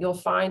 you'll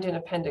find in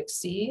Appendix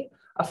C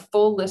a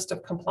full list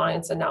of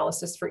compliance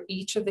analysis for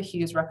each of the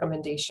Hughes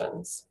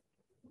recommendations.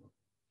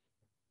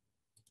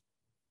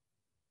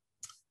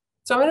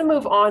 So I'm going to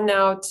move on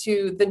now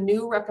to the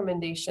new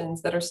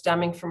recommendations that are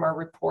stemming from our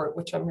report,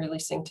 which I'm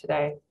releasing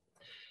today.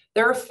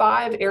 There are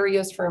 5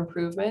 areas for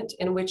improvement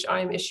in which I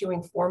am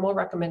issuing formal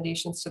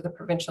recommendations to the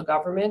provincial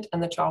government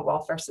and the child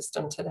welfare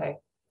system today.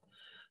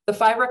 The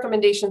 5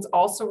 recommendations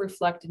also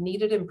reflect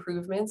needed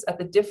improvements at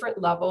the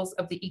different levels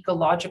of the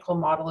ecological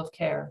model of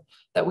care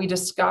that we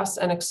discuss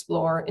and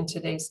explore in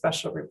today's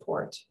special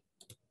report.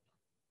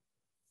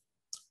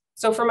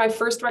 So for my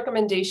first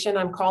recommendation,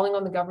 I'm calling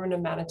on the government of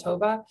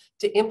Manitoba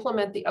to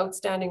implement the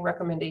outstanding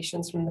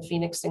recommendations from the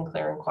Phoenix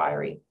Sinclair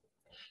Inquiry.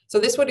 So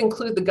this would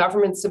include the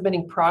government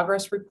submitting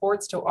progress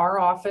reports to our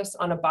office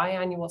on a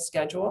biannual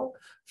schedule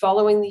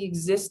following the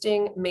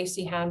existing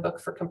Macy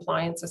Handbook for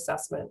Compliance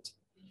assessment.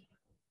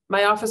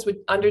 My office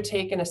would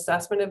undertake an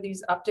assessment of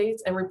these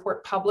updates and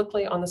report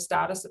publicly on the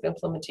status of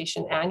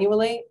implementation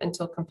annually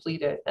until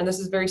completed. And this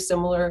is very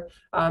similar.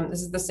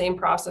 This is the same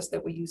process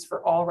that we use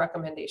for all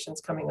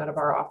recommendations coming out of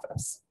our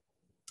office.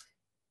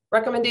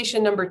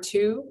 Recommendation number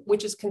 2,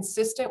 which is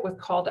consistent with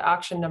call to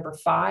action number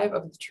 5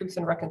 of the Truth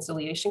and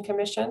Reconciliation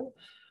Commission.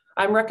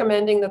 I'm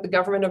recommending that the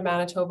government of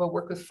Manitoba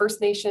work with First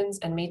Nations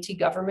and Métis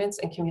governments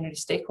and community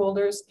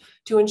stakeholders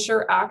to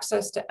ensure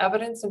access to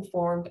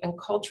evidence-informed and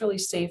culturally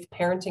safe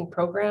parenting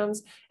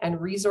programs and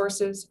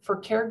resources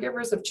for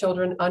caregivers of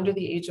children under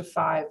the age of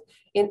 5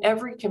 in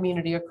every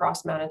community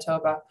across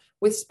Manitoba,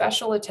 with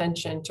special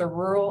attention to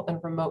rural and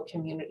remote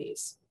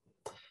communities.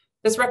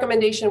 This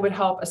recommendation would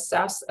help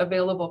assess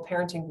available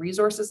parenting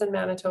resources in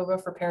Manitoba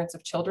for parents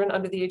of children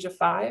under the age of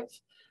 5,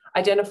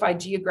 identify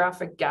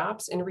geographic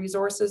gaps in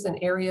resources and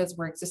areas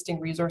where existing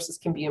resources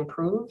can be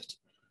improved,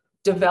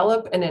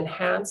 develop and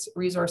enhance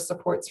resource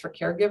supports for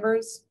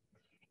caregivers,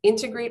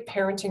 integrate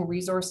parenting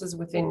resources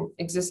within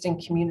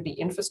existing community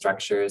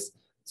infrastructures.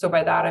 So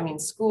by that, I mean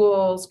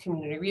schools,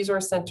 community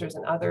resource centers,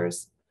 and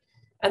others.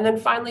 And then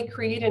finally,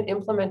 create and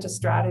implement a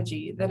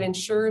strategy that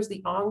ensures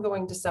the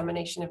ongoing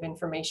dissemination of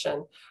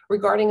information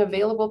regarding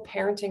available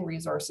parenting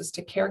resources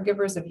to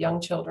caregivers of young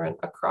children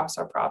across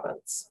our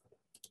province.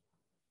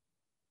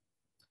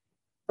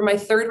 For my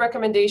third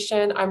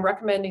recommendation, I'm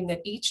recommending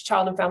that each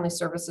Child and Family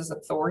Services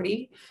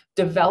Authority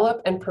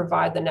develop and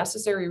provide the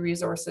necessary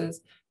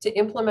resources to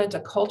implement a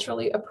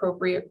culturally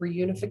appropriate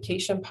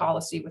reunification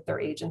policy with their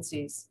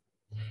agencies.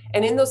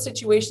 And in those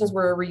situations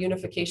where a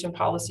reunification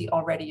policy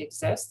already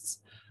exists,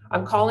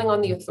 I'm calling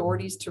on the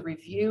authorities to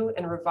review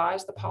and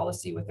revise the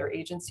policy with their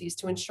agencies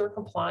to ensure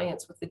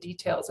compliance with the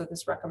details of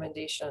this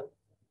recommendation.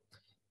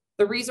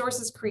 The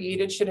resources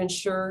created should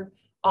ensure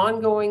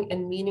ongoing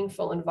and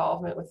meaningful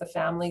involvement with the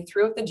family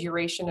throughout the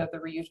duration of the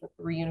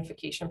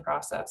reunification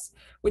process,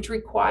 which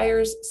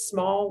requires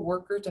small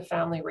worker to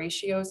family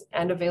ratios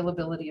and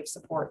availability of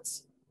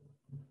supports.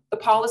 The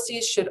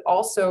policies should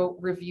also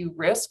review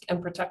risk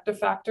and protective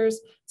factors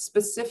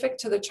specific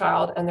to the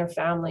child and their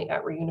family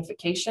at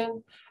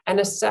reunification, and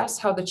assess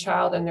how the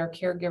child and their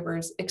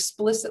caregivers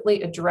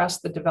explicitly address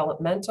the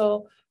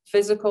developmental,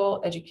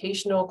 physical,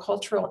 educational,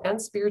 cultural,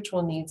 and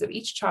spiritual needs of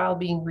each child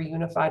being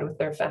reunified with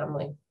their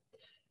family.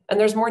 And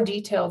there's more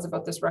details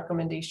about this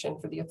recommendation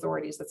for the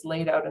authorities that's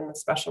laid out in the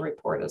special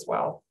report as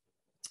well.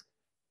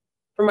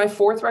 For my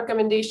fourth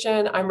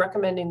recommendation, I'm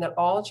recommending that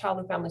all Child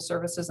and Family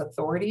Services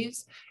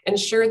authorities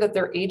ensure that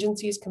their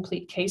agencies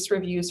complete case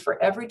reviews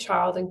for every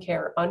child in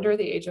care under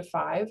the age of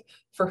 5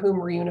 for whom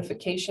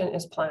reunification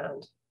is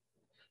planned.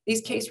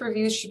 These case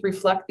reviews should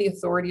reflect the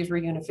authority's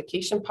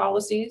reunification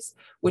policies,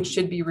 which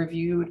should be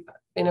reviewed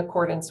in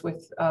accordance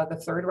with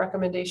the third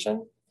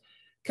recommendation.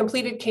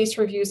 Completed case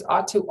reviews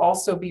ought to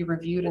also be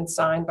reviewed and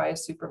signed by a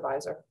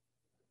supervisor.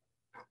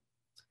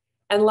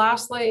 And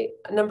lastly,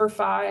 number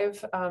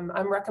 5,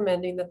 I'm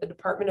recommending that the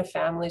Department of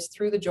Families,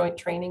 through the Joint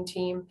Training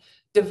Team,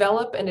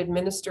 develop and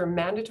administer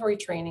mandatory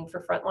training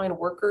for frontline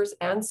workers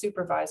and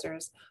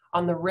supervisors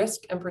on the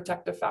risk and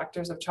protective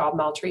factors of child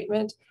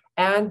maltreatment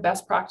and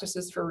best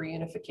practices for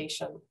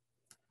reunification.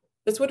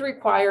 This would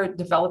require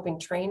developing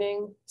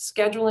training,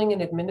 scheduling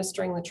and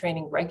administering the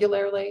training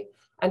regularly,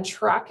 and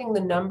tracking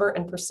the number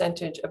and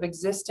percentage of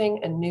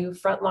existing and new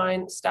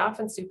frontline staff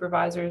and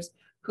supervisors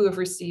who have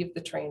received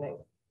the training.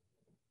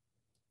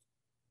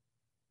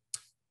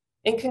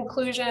 In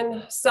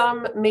conclusion,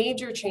 some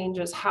major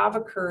changes have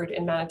occurred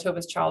in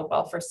Manitoba's child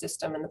welfare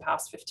system in the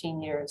past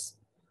 15 years.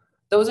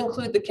 Those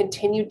include the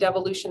continued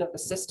devolution of the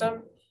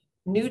system,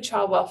 new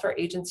child welfare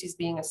agencies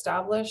being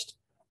established,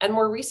 and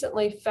more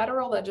recently,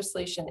 federal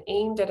legislation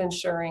aimed at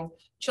ensuring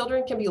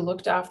children can be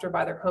looked after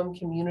by their home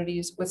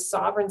communities with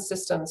sovereign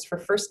systems for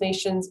First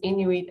Nations,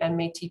 Inuit, and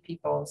Métis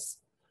peoples.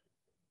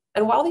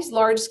 And while these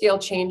large-scale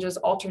changes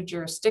alter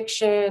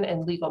jurisdiction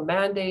and legal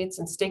mandates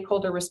and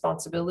stakeholder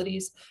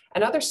responsibilities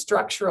and other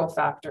structural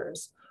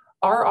factors,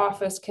 our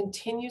office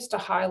continues to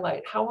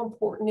highlight how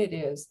important it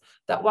is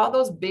that while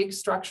those big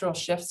structural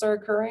shifts are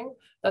occurring,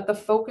 that the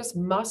focus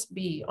must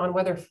be on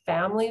whether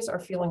families are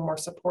feeling more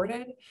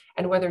supported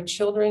and whether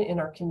children in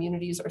our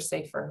communities are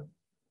safer.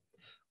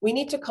 We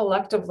need to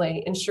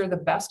collectively ensure the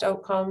best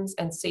outcomes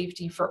and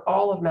safety for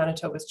all of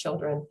Manitoba's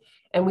children,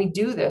 and we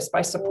do this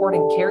by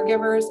supporting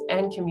caregivers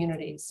and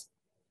communities.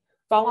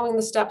 Following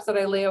the steps that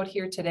I lay out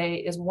here today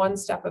is one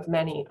step of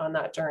many on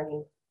that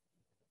journey.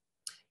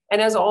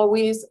 And as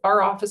always,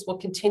 our office will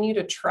continue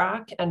to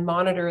track and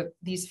monitor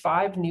these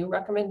 5 new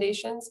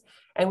recommendations,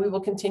 and we will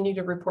continue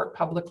to report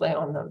publicly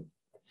on them.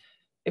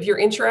 If you're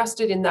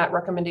interested in that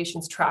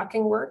recommendations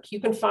tracking work,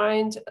 you can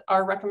find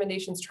our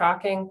recommendations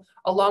tracking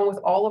along with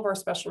all of our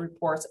special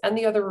reports and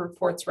the other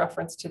reports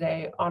referenced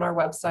today on our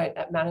website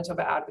at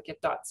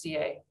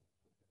manitobaadvocate.ca.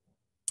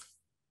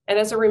 And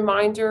as a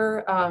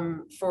reminder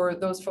for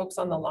those folks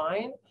on the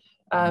line,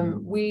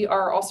 we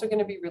are also going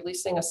to be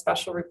releasing a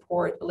special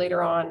report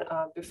later on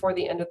before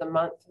the end of the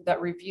month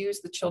that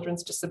reviews the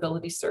Children's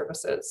Disability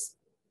Services.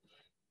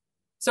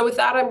 So with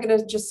that, I'm going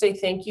to just say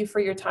thank you for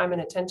your time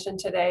and attention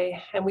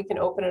today, and we can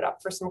open it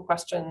up for some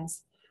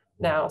questions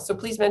now. So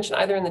please mention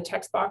either in the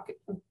text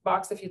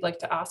box if you'd like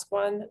to ask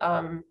one,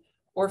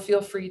 or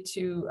feel free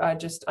to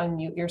just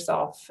unmute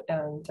yourself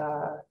and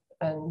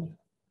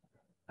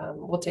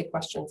we'll take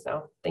questions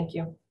now. Thank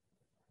you.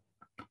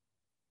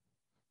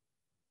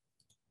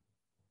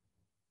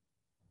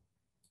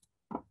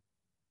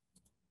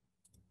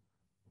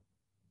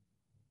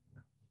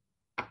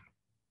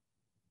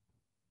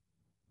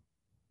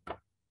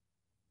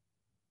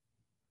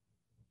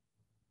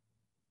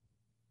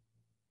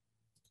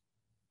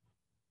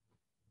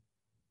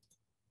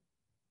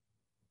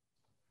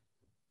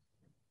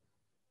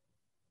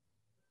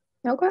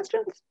 No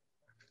questions?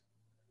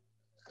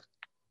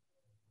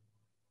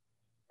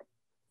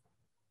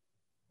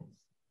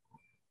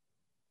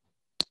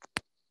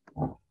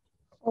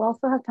 We'll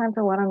also have time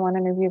for one-on-one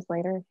interviews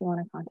later if you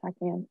want to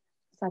contact me and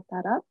set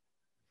that up.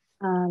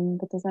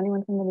 But does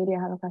anyone from the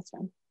media have a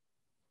question?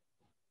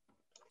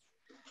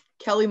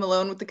 Kelly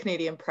Malone with the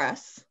Canadian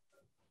Press.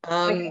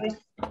 Hi,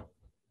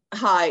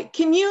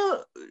 can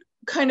you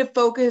kind of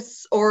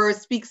focus or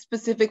speak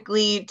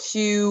specifically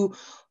to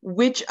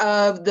which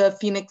of the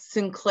Phoenix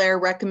Sinclair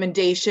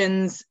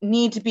recommendations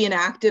need to be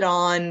enacted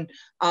on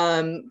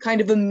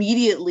kind of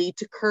immediately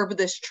to curb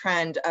this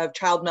trend of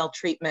child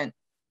maltreatment?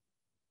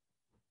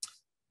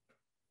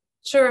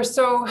 Sure.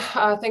 So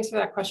thanks for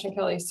that question,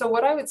 Kelly. So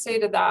what I would say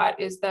to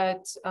that is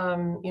that,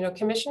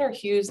 Commissioner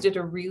Hughes did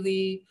a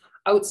really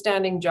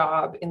outstanding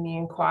job in the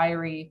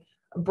inquiry,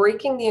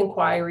 breaking the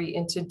inquiry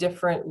into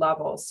different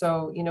levels.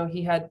 So,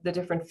 he had the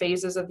different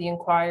phases of the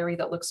inquiry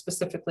that look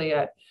specifically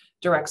at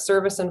direct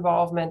service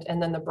involvement,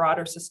 and then the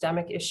broader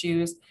systemic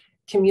issues,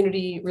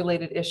 community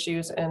related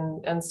issues,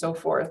 and so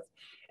forth.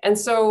 And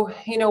so,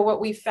 what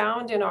we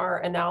found in our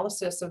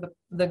analysis of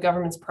the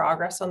government's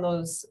progress on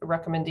those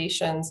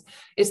recommendations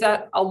is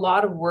that a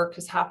lot of work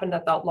has happened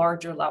at that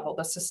larger level,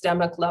 the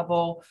systemic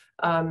level,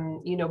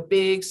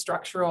 big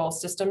structural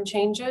system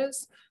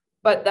changes,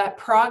 but that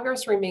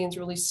progress remains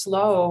really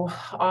slow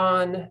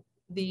on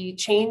the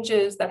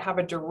changes that have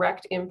a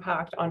direct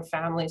impact on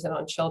families and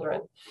on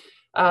children.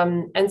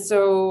 And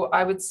so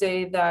I would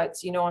say that,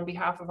 on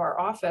behalf of our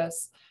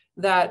office,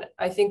 that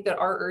I think that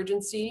our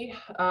urgency,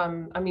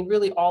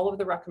 really all of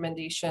the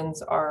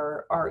recommendations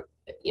are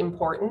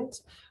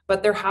important,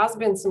 but there has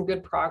been some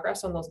good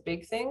progress on those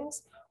big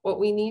things. What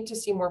we need to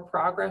see more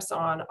progress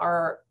on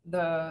are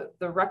the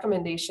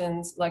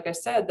recommendations, like I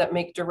said, that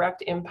make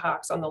direct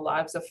impacts on the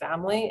lives of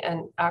family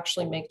and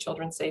actually make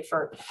children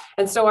safer.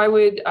 And so I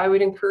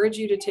would encourage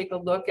you to take a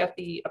look at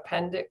the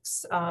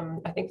appendix,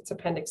 I think it's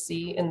Appendix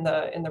C in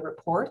the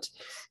report,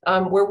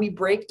 where we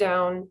break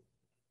down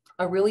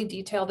a really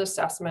detailed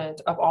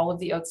assessment of all of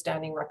the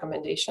outstanding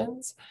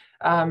recommendations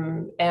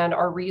and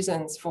our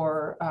reasons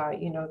for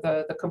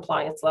the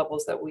compliance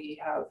levels that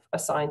we have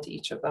assigned to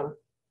each of them.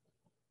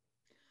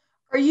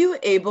 Are you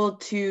able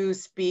to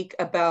speak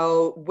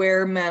about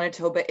where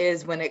Manitoba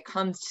is when it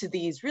comes to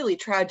these really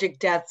tragic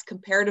deaths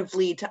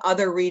comparatively to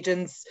other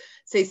regions,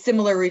 say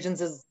similar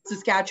regions as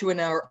Saskatchewan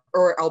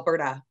or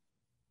Alberta?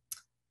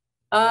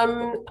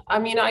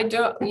 I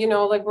don't,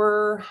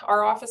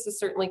 our office is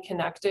certainly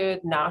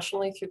connected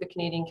nationally through the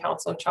Canadian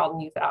Council of Child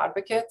and Youth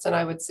Advocates. And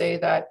I would say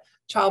that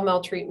child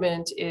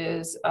maltreatment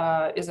is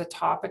a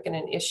topic and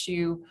an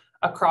issue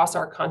across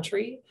our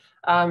country.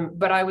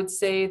 But I would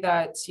say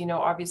that,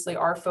 obviously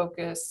our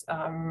focus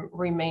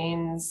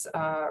remains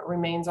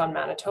on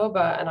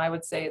Manitoba. And I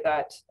would say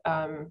that,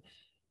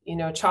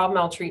 child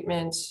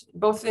maltreatment,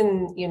 both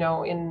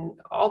in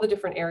all the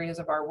different areas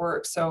of our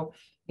work. So,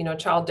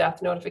 child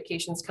death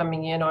notifications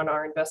coming in on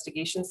our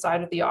investigation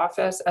side of the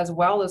office, as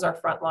well as our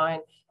frontline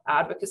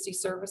advocacy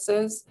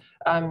services.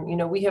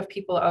 We have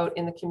people out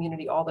in the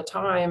community all the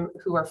time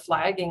who are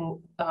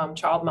flagging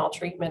child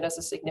maltreatment as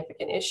a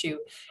significant issue.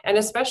 And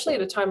especially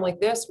at a time like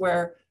this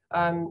where,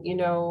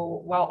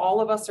 while all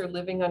of us are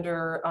living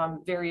under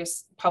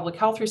various public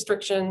health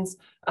restrictions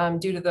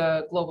due to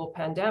the global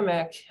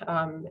pandemic,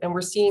 and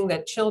we're seeing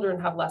that children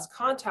have less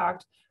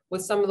contact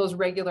with some of those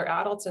regular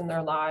adults in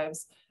their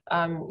lives,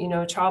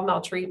 child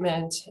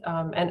maltreatment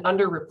and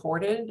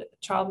underreported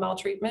child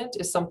maltreatment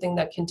is something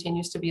that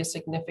continues to be a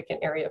significant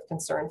area of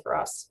concern for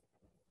us.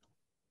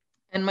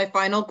 And my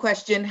final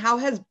question, how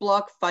has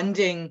block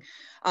funding,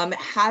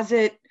 has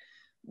it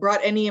brought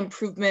any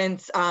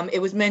improvements?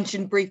 It was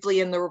mentioned briefly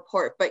in the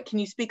report, but can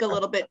you speak a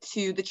little bit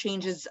to the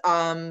changes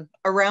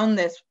around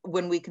this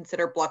when we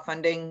consider block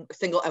funding,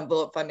 single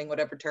envelope funding,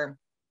 whatever term?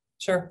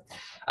 Sure.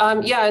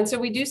 Yeah, and so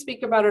we do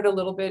speak about it a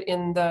little bit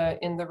in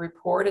the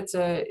report. It's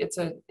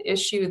a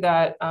issue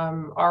that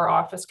our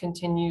office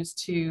continues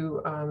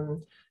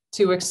to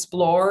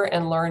explore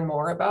and learn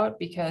more about,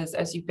 because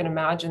as you can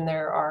imagine,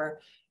 there are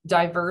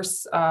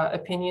diverse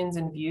opinions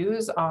and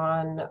views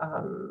on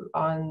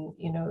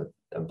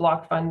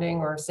block funding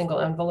or single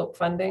envelope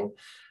funding.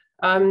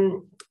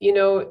 In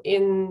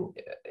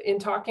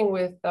talking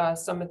with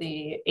some of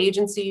the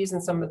agencies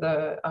and some of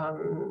the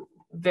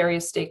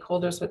various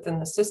stakeholders within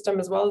the system,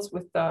 as well as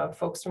with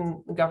folks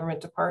from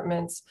government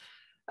departments,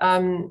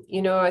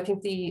 I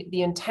think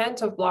the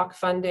intent of block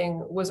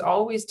funding was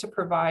always to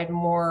provide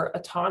more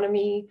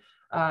autonomy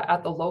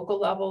at the local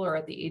level or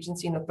at the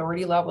agency and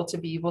authority level to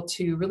be able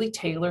to really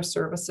tailor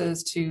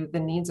services to the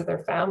needs of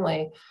their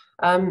family.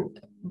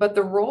 But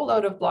the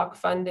rollout of block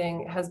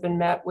funding has been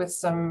met with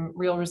some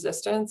real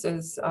resistance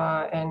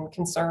and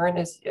concern,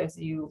 as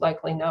you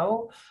likely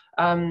know,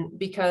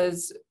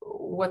 because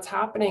what's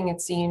happening,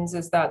 it seems,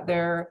 is that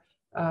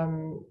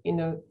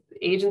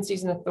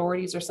agencies and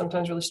authorities are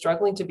sometimes really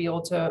struggling to be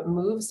able to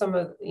move some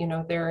of,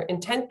 their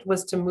intent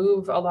was to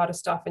move a lot of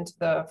stuff into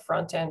the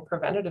front end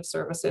preventative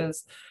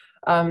services,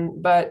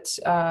 but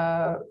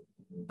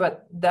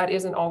that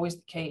isn't always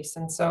the case.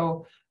 And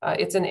so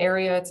it's an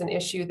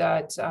issue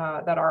that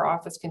our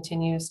office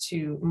continues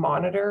to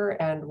monitor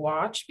and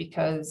watch,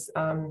 because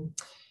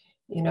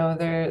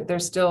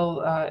there's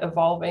still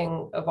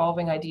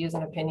evolving ideas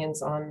and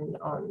opinions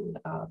on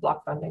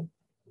block funding.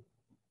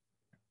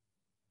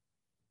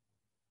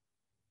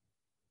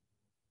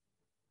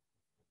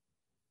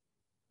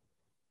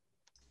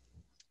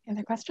 Any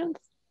other questions?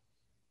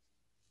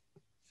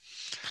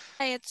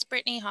 Hi, it's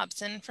Brittany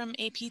Hobson from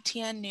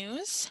APTN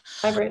News.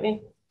 Hi,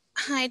 Brittany.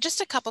 Hi, just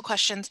a couple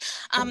questions.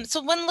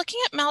 So when looking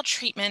at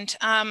maltreatment,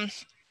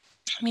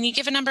 you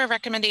give a number of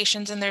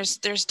recommendations and there's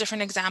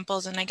different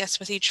examples, and I guess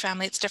with each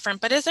family it's different,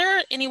 but is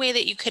there any way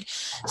that you could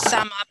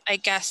sum up, I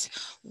guess,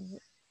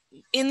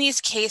 in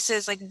these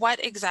cases, like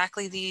what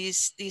exactly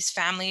these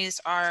families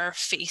are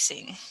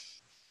facing?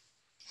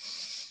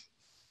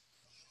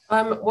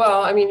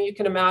 Well, you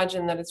can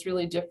imagine that it's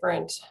really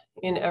different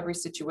in every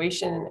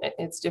situation.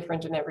 It's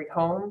different in every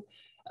home.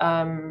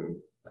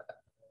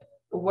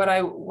 What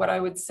I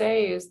would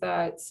say is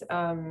that,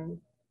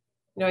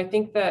 I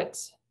think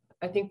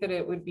that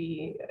it would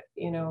be,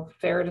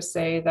 fair to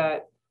say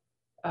that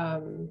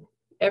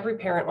every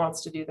parent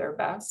wants to do their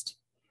best,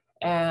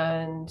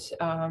 but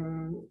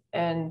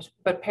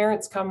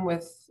parents come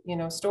with,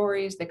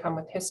 stories, they come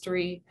with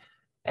history.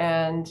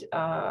 And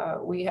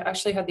we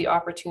actually had the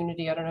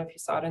opportunity, I don't know if you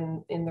saw it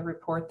in the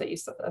report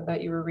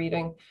that you were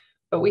reading,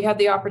 but we had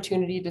the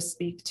opportunity to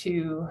speak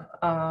to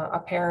a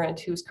parent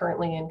who's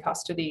currently in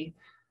custody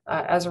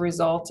as a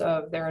result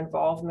of their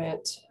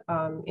involvement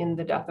in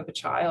the death of a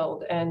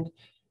child. And,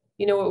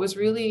 it was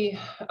really,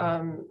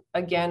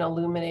 again,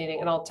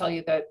 illuminating. And I'll tell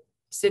you that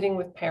sitting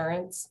with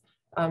parents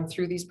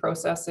through these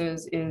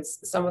processes is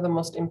some of the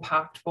most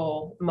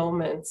impactful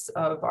moments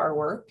of our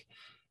work.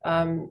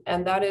 And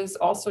that is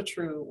also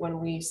true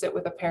when we sit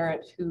with a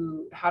parent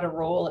who had a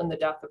role in the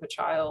death of a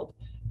child.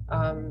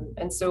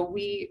 And so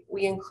we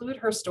include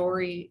her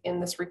story in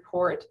this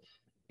report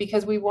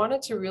because we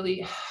wanted to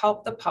really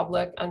help the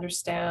public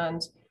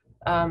understand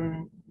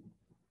that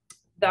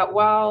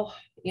while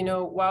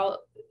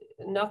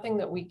nothing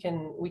that we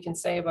can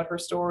say about her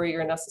story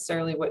or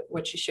necessarily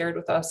what she shared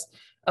with us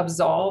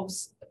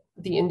absolves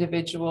the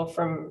individual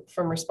from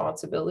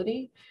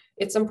responsibility,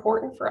 it's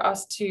important for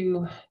us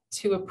to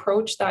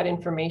approach that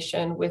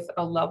information with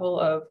a level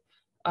of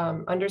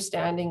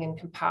understanding and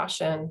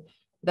compassion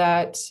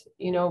that,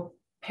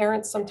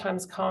 parents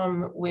sometimes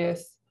come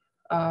with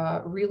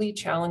really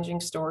challenging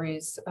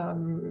stories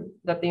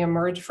that they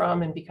emerge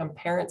from and become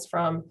parents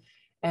from.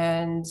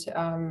 And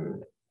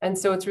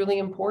so it's really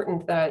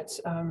important that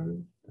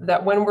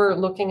when we're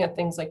looking at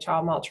things like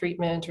child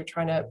maltreatment or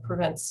trying to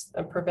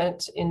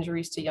prevent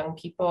injuries to young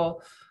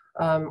people,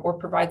 or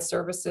provide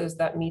services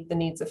that meet the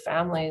needs of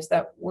families,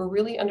 that we're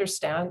really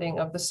understanding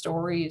of the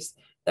stories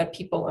that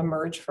people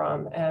emerge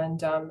from. And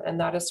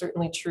that is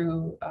certainly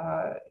true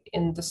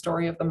in the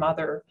story of the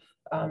mother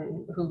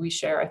who we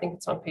share. I think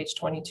it's on page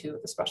 22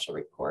 of the special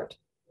report.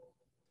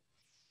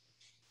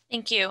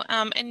 Thank you.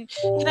 And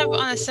kind of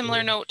on a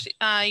similar note,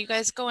 you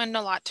guys go in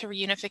a lot to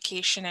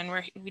reunification, and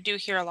we do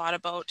hear a lot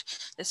about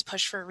this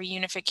push for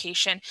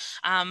reunification,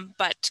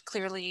 but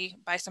clearly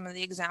by some of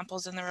the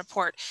examples in the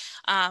report,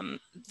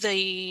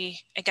 the,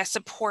 I guess,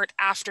 support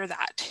after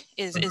that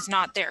is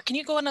not there. Can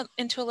you go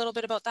into a little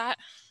bit about that?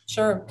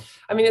 Sure.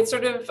 It's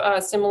sort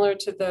of similar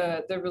to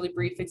the really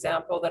brief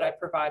example that I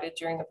provided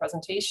during the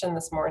presentation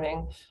this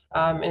morning,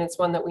 and it's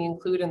one that we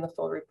include in the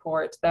full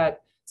report, that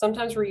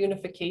sometimes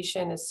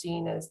reunification is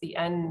seen as the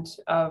end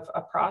of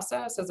a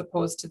process as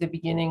opposed to the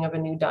beginning of a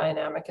new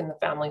dynamic in the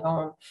family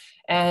home.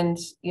 And,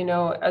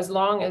 as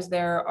long as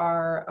there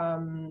are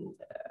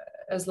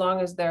as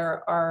long as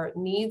there are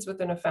needs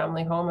within a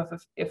family home,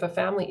 if a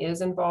family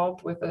is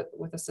involved with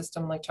a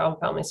system like Child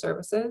and Family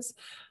Services,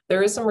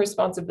 there is some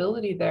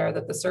responsibility there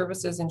that the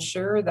services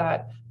ensure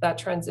that that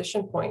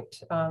transition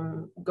point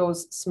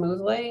goes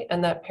smoothly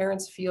and that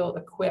parents feel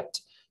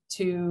equipped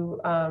to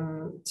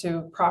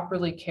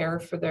properly care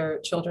for their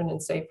children in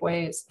safe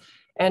ways.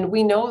 And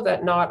we know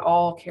that not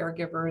all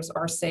caregivers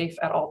are safe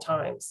at all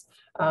times.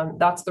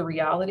 That's the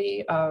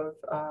reality of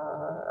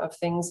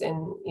things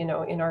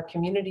in our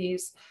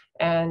communities.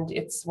 And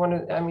it's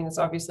it's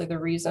obviously the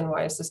reason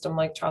why a system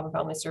like Child and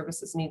Family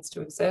Services needs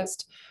to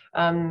exist.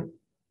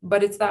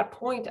 But it's that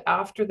point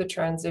after the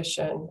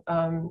transition,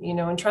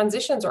 and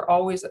transitions are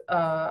always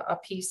a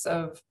piece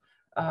of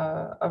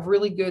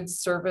really good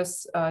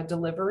service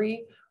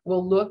delivery.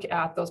 We'll look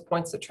at those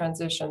points of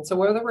transition. So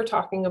whether we're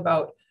talking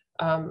about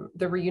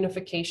the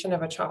reunification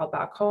of a child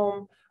back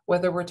home,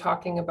 whether we're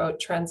talking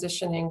about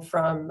transitioning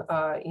from,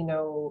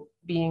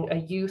 being a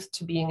youth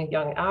to being a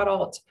young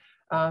adult,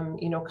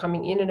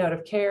 coming in and out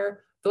of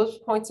care, those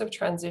points of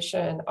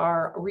transition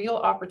are real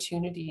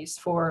opportunities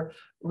for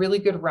really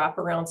good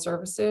wraparound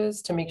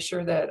services to make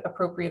sure that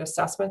appropriate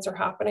assessments are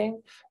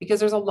happening, because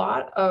there's a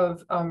lot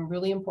of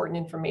really important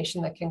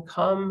information that can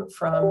come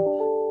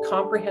from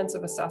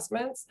comprehensive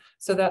assessments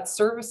so that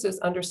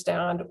services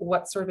understand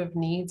what sort of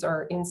needs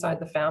are inside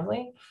the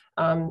family,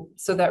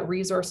 so that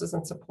resources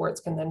and supports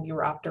can then be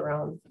wrapped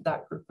around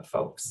that group of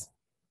folks.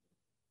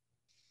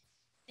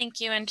 Thank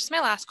you. And just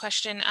my last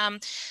question.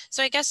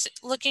 So I guess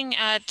looking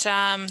at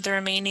the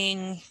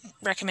remaining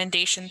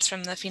recommendations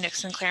from the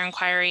Phoenix Sinclair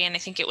Inquiry, and I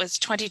think it was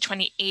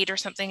 2028 or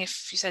something,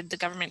 if you said the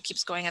government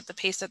keeps going at the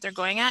pace that they're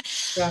going at.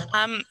 Yeah.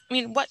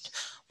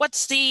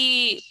 What's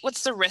the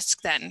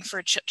risk then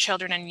for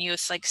children and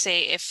youth, like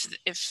say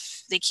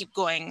if they keep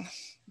going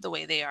the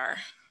way they are?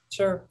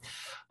 Sure.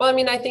 Well,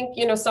 I think,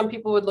 some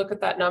people would look at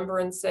that number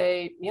and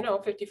say,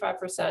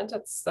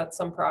 55%, that's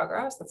some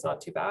progress. That's not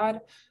too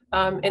bad.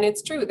 And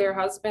it's true, there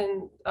has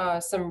been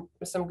some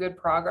good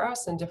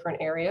progress in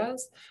different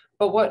areas.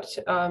 But what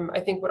I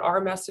think what our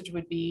message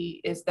would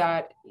be is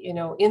that,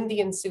 in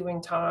the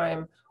ensuing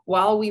time,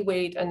 while we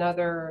wait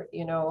another,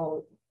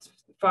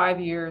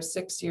 5 years,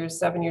 6 years,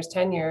 7 years,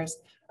 10 years,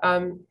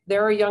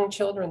 there are young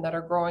children that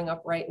are growing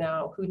up right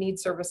now who need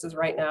services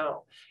right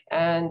now.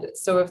 And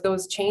so if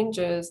those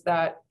changes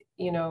that,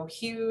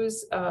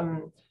 Hughes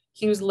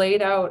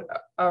laid out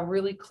a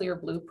really clear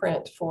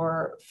blueprint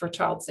for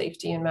child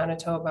safety in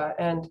Manitoba.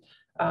 And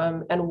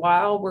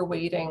while we're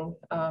waiting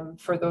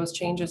for those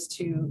changes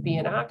to be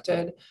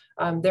enacted,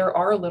 there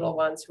are little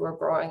ones who are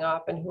growing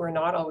up and who are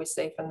not always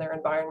safe in their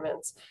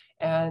environments.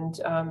 And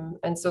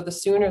so the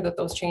sooner that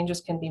those changes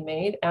can be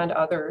made, and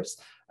others,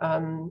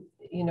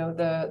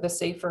 the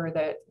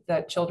safer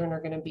that children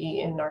are going to be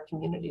in our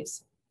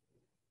communities.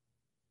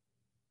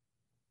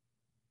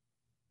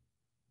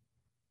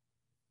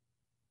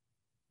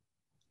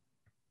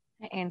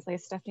 Hi, Ainsley.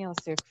 Stephanie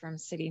Lasuk from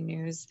City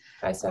News.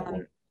 Hi,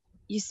 Stephanie.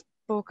 You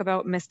spoke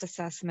about missed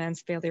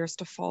assessments, failures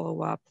to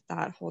follow up,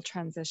 that whole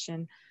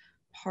transition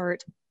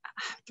part.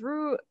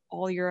 Through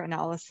all your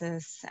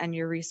analysis and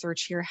your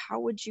research here, how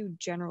would you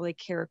generally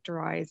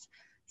characterize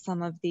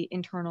some of the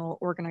internal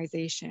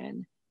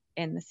organization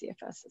in the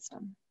CFS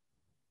system?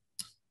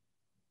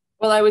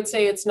 Well, I would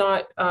say it's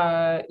not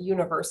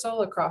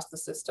universal across the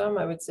system.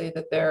 I would say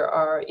that there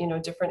are,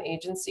 different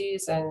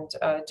agencies and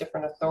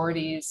different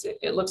authorities.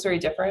 It looks very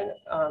different,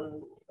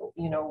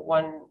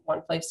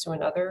 one place to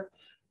another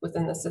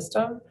within the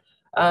system.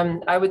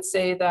 I would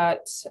say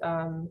that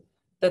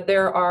that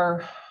there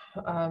are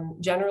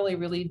generally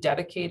really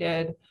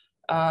dedicated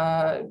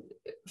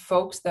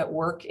folks that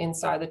work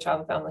inside the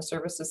Child and Family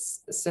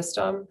Services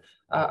system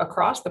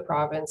across the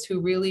province who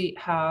really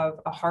have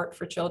a heart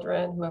for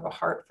children, who have a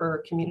heart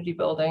for community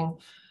building,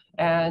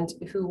 and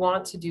who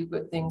want to do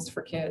good things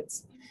for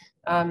kids.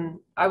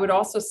 I would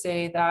also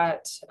say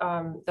that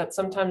that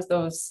sometimes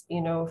those,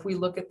 if we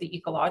look at the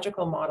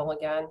ecological model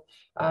again,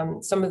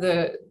 some of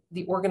the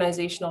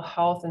organizational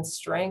health and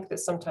strength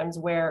is sometimes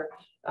where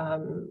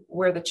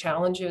the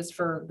challenges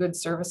for good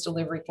service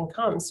delivery can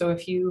come. So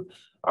if you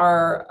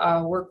are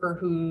a worker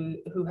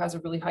who has a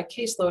really high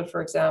caseload,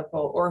 for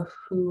example, or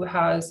who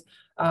has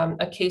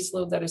a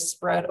caseload that is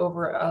spread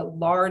over a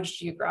large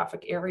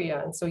geographic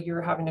area, and so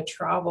you're having to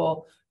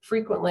travel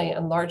frequently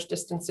and large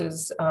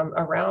distances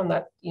around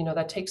that,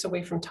 that takes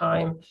away from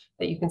time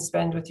that you can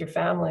spend with your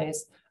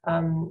families.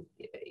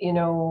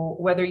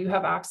 Whether you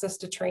have access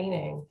to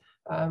training,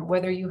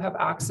 whether you have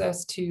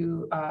access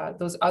to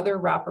those other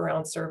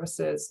wraparound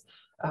services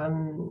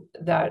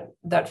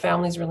that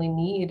families really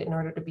need in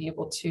order to be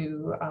able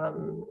to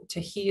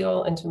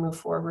heal and to move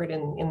forward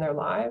in their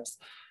lives,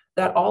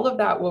 that all of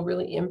that will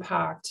really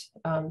impact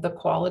the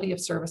quality of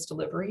service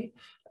delivery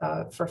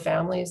for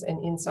families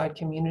and inside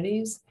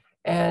communities.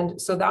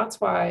 And so that's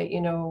why,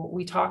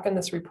 we talk in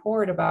this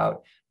report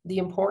about the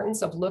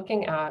importance of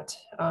looking at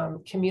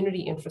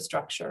community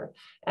infrastructure,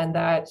 and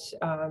that,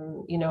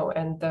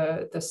 and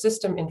the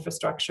system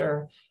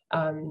infrastructure,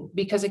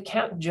 because it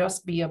can't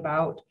just be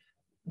about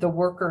the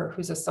worker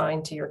who's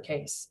assigned to your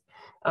case.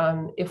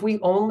 If we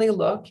only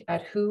look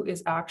at who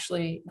is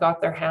actually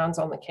got their hands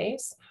on the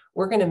case,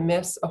 we're going to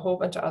miss a whole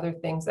bunch of other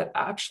things that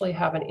actually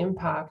have an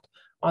impact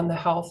on the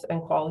health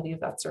and quality of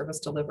that service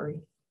delivery.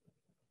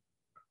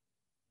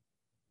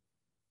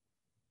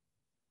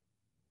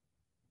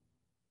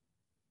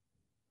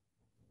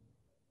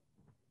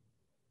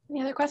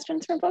 Any other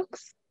questions from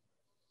folks?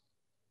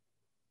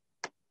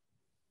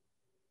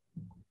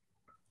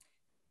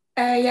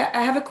 Yeah,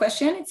 I have a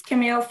question. It's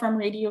Camille from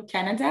Radio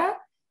Canada.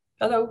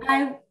 Hello.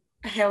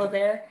 Hello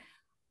there.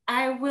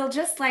 I will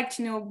just like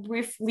to know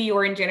briefly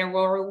or in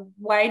general,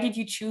 why did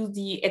you choose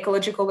the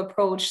ecological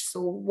approach?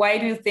 So why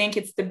do you think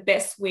it's the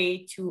best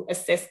way to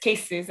assess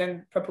cases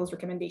and propose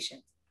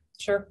recommendations?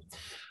 Sure.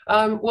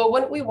 Well,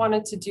 what we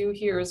wanted to do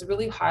here is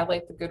really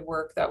highlight the good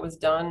work that was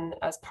done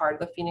as part of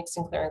the Phoenix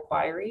Sinclair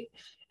Inquiry.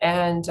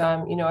 And,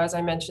 you know, as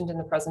I mentioned in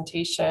the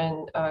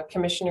presentation,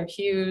 Commissioner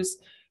Hughes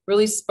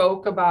really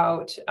spoke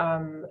about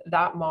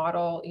that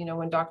model, you know,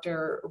 when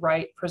Dr.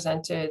 Wright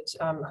presented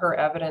her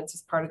evidence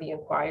as part of the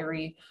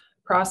inquiry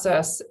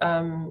process.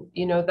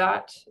 You know,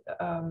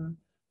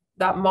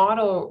 that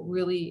model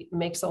really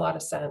makes a lot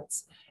of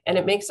sense. And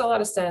it makes a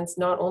lot of sense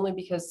not only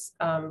because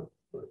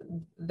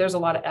there's a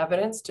lot of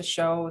evidence to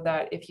show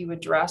that if you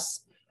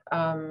address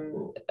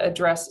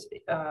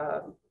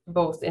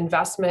both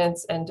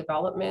investments and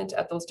development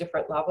at those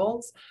different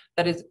levels,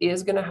 that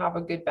is going to have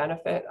a good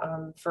benefit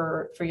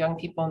for young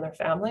people and their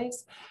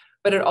families.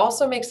 But it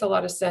also makes a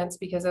lot of sense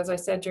because, as I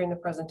said during the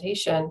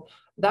presentation,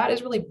 that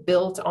is really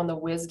built on the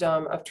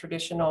wisdom of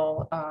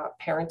traditional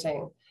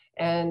parenting.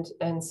 And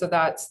so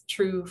that's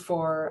true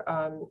for,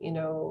 you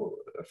know,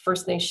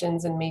 First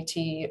Nations and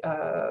Métis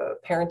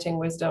parenting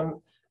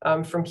wisdom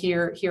from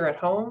here at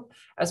home,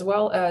 as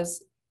well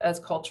as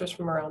cultures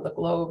from around the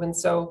globe. And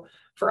so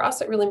for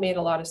us, it really made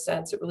a lot of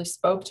sense. It really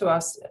spoke to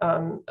us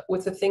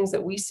with the things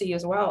that we see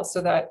as well,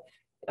 so that,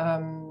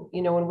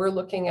 you know, when we're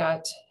looking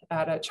at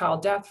a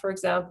child death, for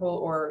example,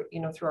 or, you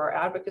know, through our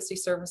advocacy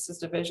services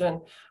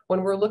division,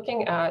 when we're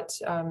looking at,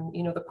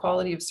 you know, the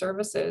quality of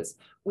services,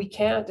 we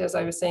can't, as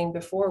I was saying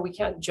before, we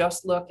can't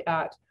just look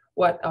at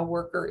what a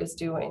worker is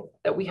doing,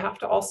 that we have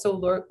to also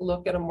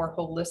look at a more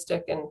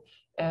holistic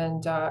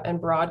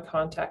and broad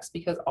context,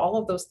 because all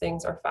of those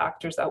things are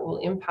factors that will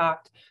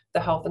impact the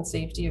health and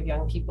safety of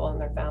young people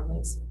and their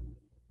families.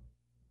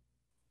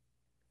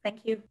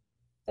 Thank you.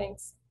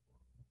 Thanks.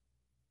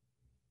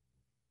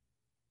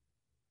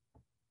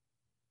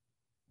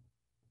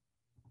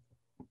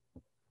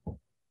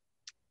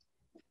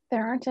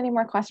 There aren't any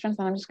more questions,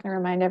 and I'm just going to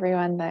remind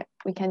everyone that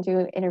we can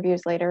do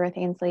interviews later with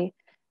Ainsley.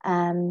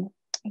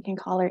 You can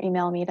call or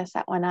email me to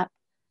set one up.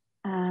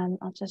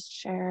 I'll just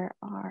share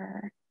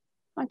our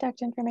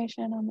contact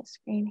information on the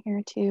screen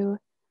here too.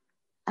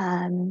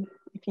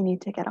 If you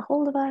need to get a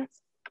hold of us.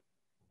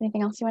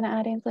 Anything else you want to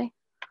add, Ainsley?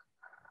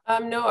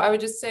 No, I would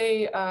just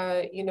say,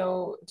 you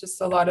know,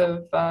 just a lot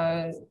of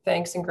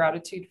thanks and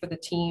gratitude for the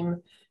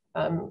team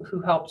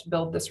who helped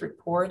build this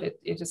report. It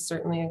is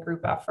certainly a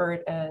group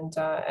effort, and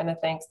a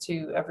thanks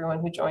to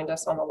everyone who joined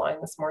us on the line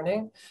this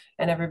morning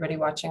and everybody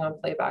watching on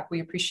playback.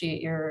 We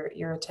appreciate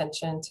your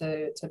attention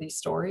to these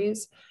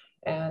stories,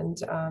 and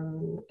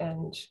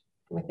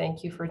we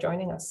thank you for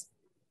joining us.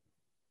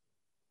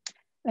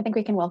 I think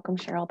we can welcome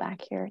Cheryl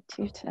back here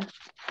too to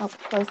help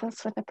close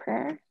us with a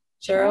prayer.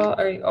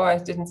 Cheryl, oh, I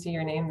didn't see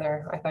your name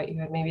there. I thought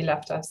you had maybe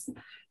left us.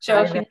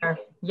 Cheryl,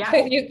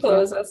 can you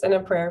close us in a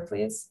prayer,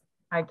 please?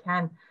 I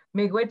can.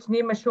 Miigwech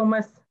ni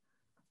mashumas,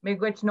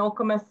 miigwech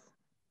nokamas,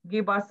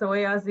 gibas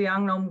oya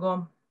ziang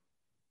nomgom,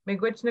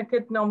 miigwech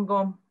nakit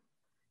nomgom,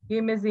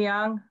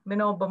 gimiziang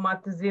mino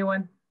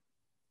bamataziwan,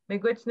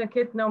 miigwech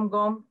nakit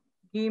nomgom,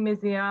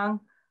 gimiziang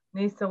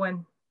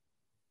nisawan,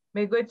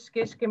 miigwech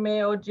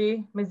kishkime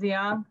oji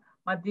miziang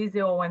madizi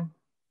owen,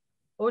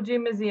 oji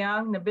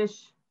miziang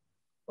nabish,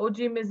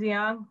 oji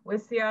miziang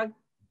wisiag,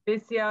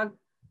 bisiag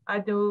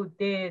adu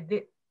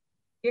de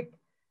gik,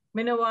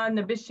 minawa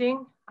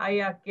nabishing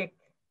ayak gik.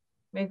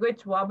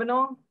 Miigwech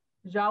wabanon,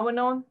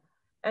 jawanon,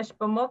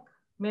 eshpamuk,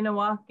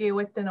 minawa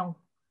gewitanon.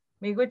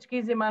 Miigwech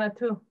gizi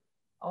manatu.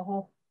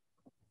 Oho.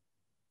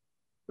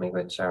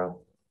 Miigwech, Cheryl.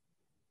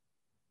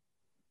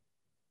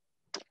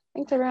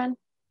 Thanks, everyone.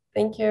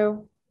 Thank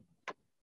you.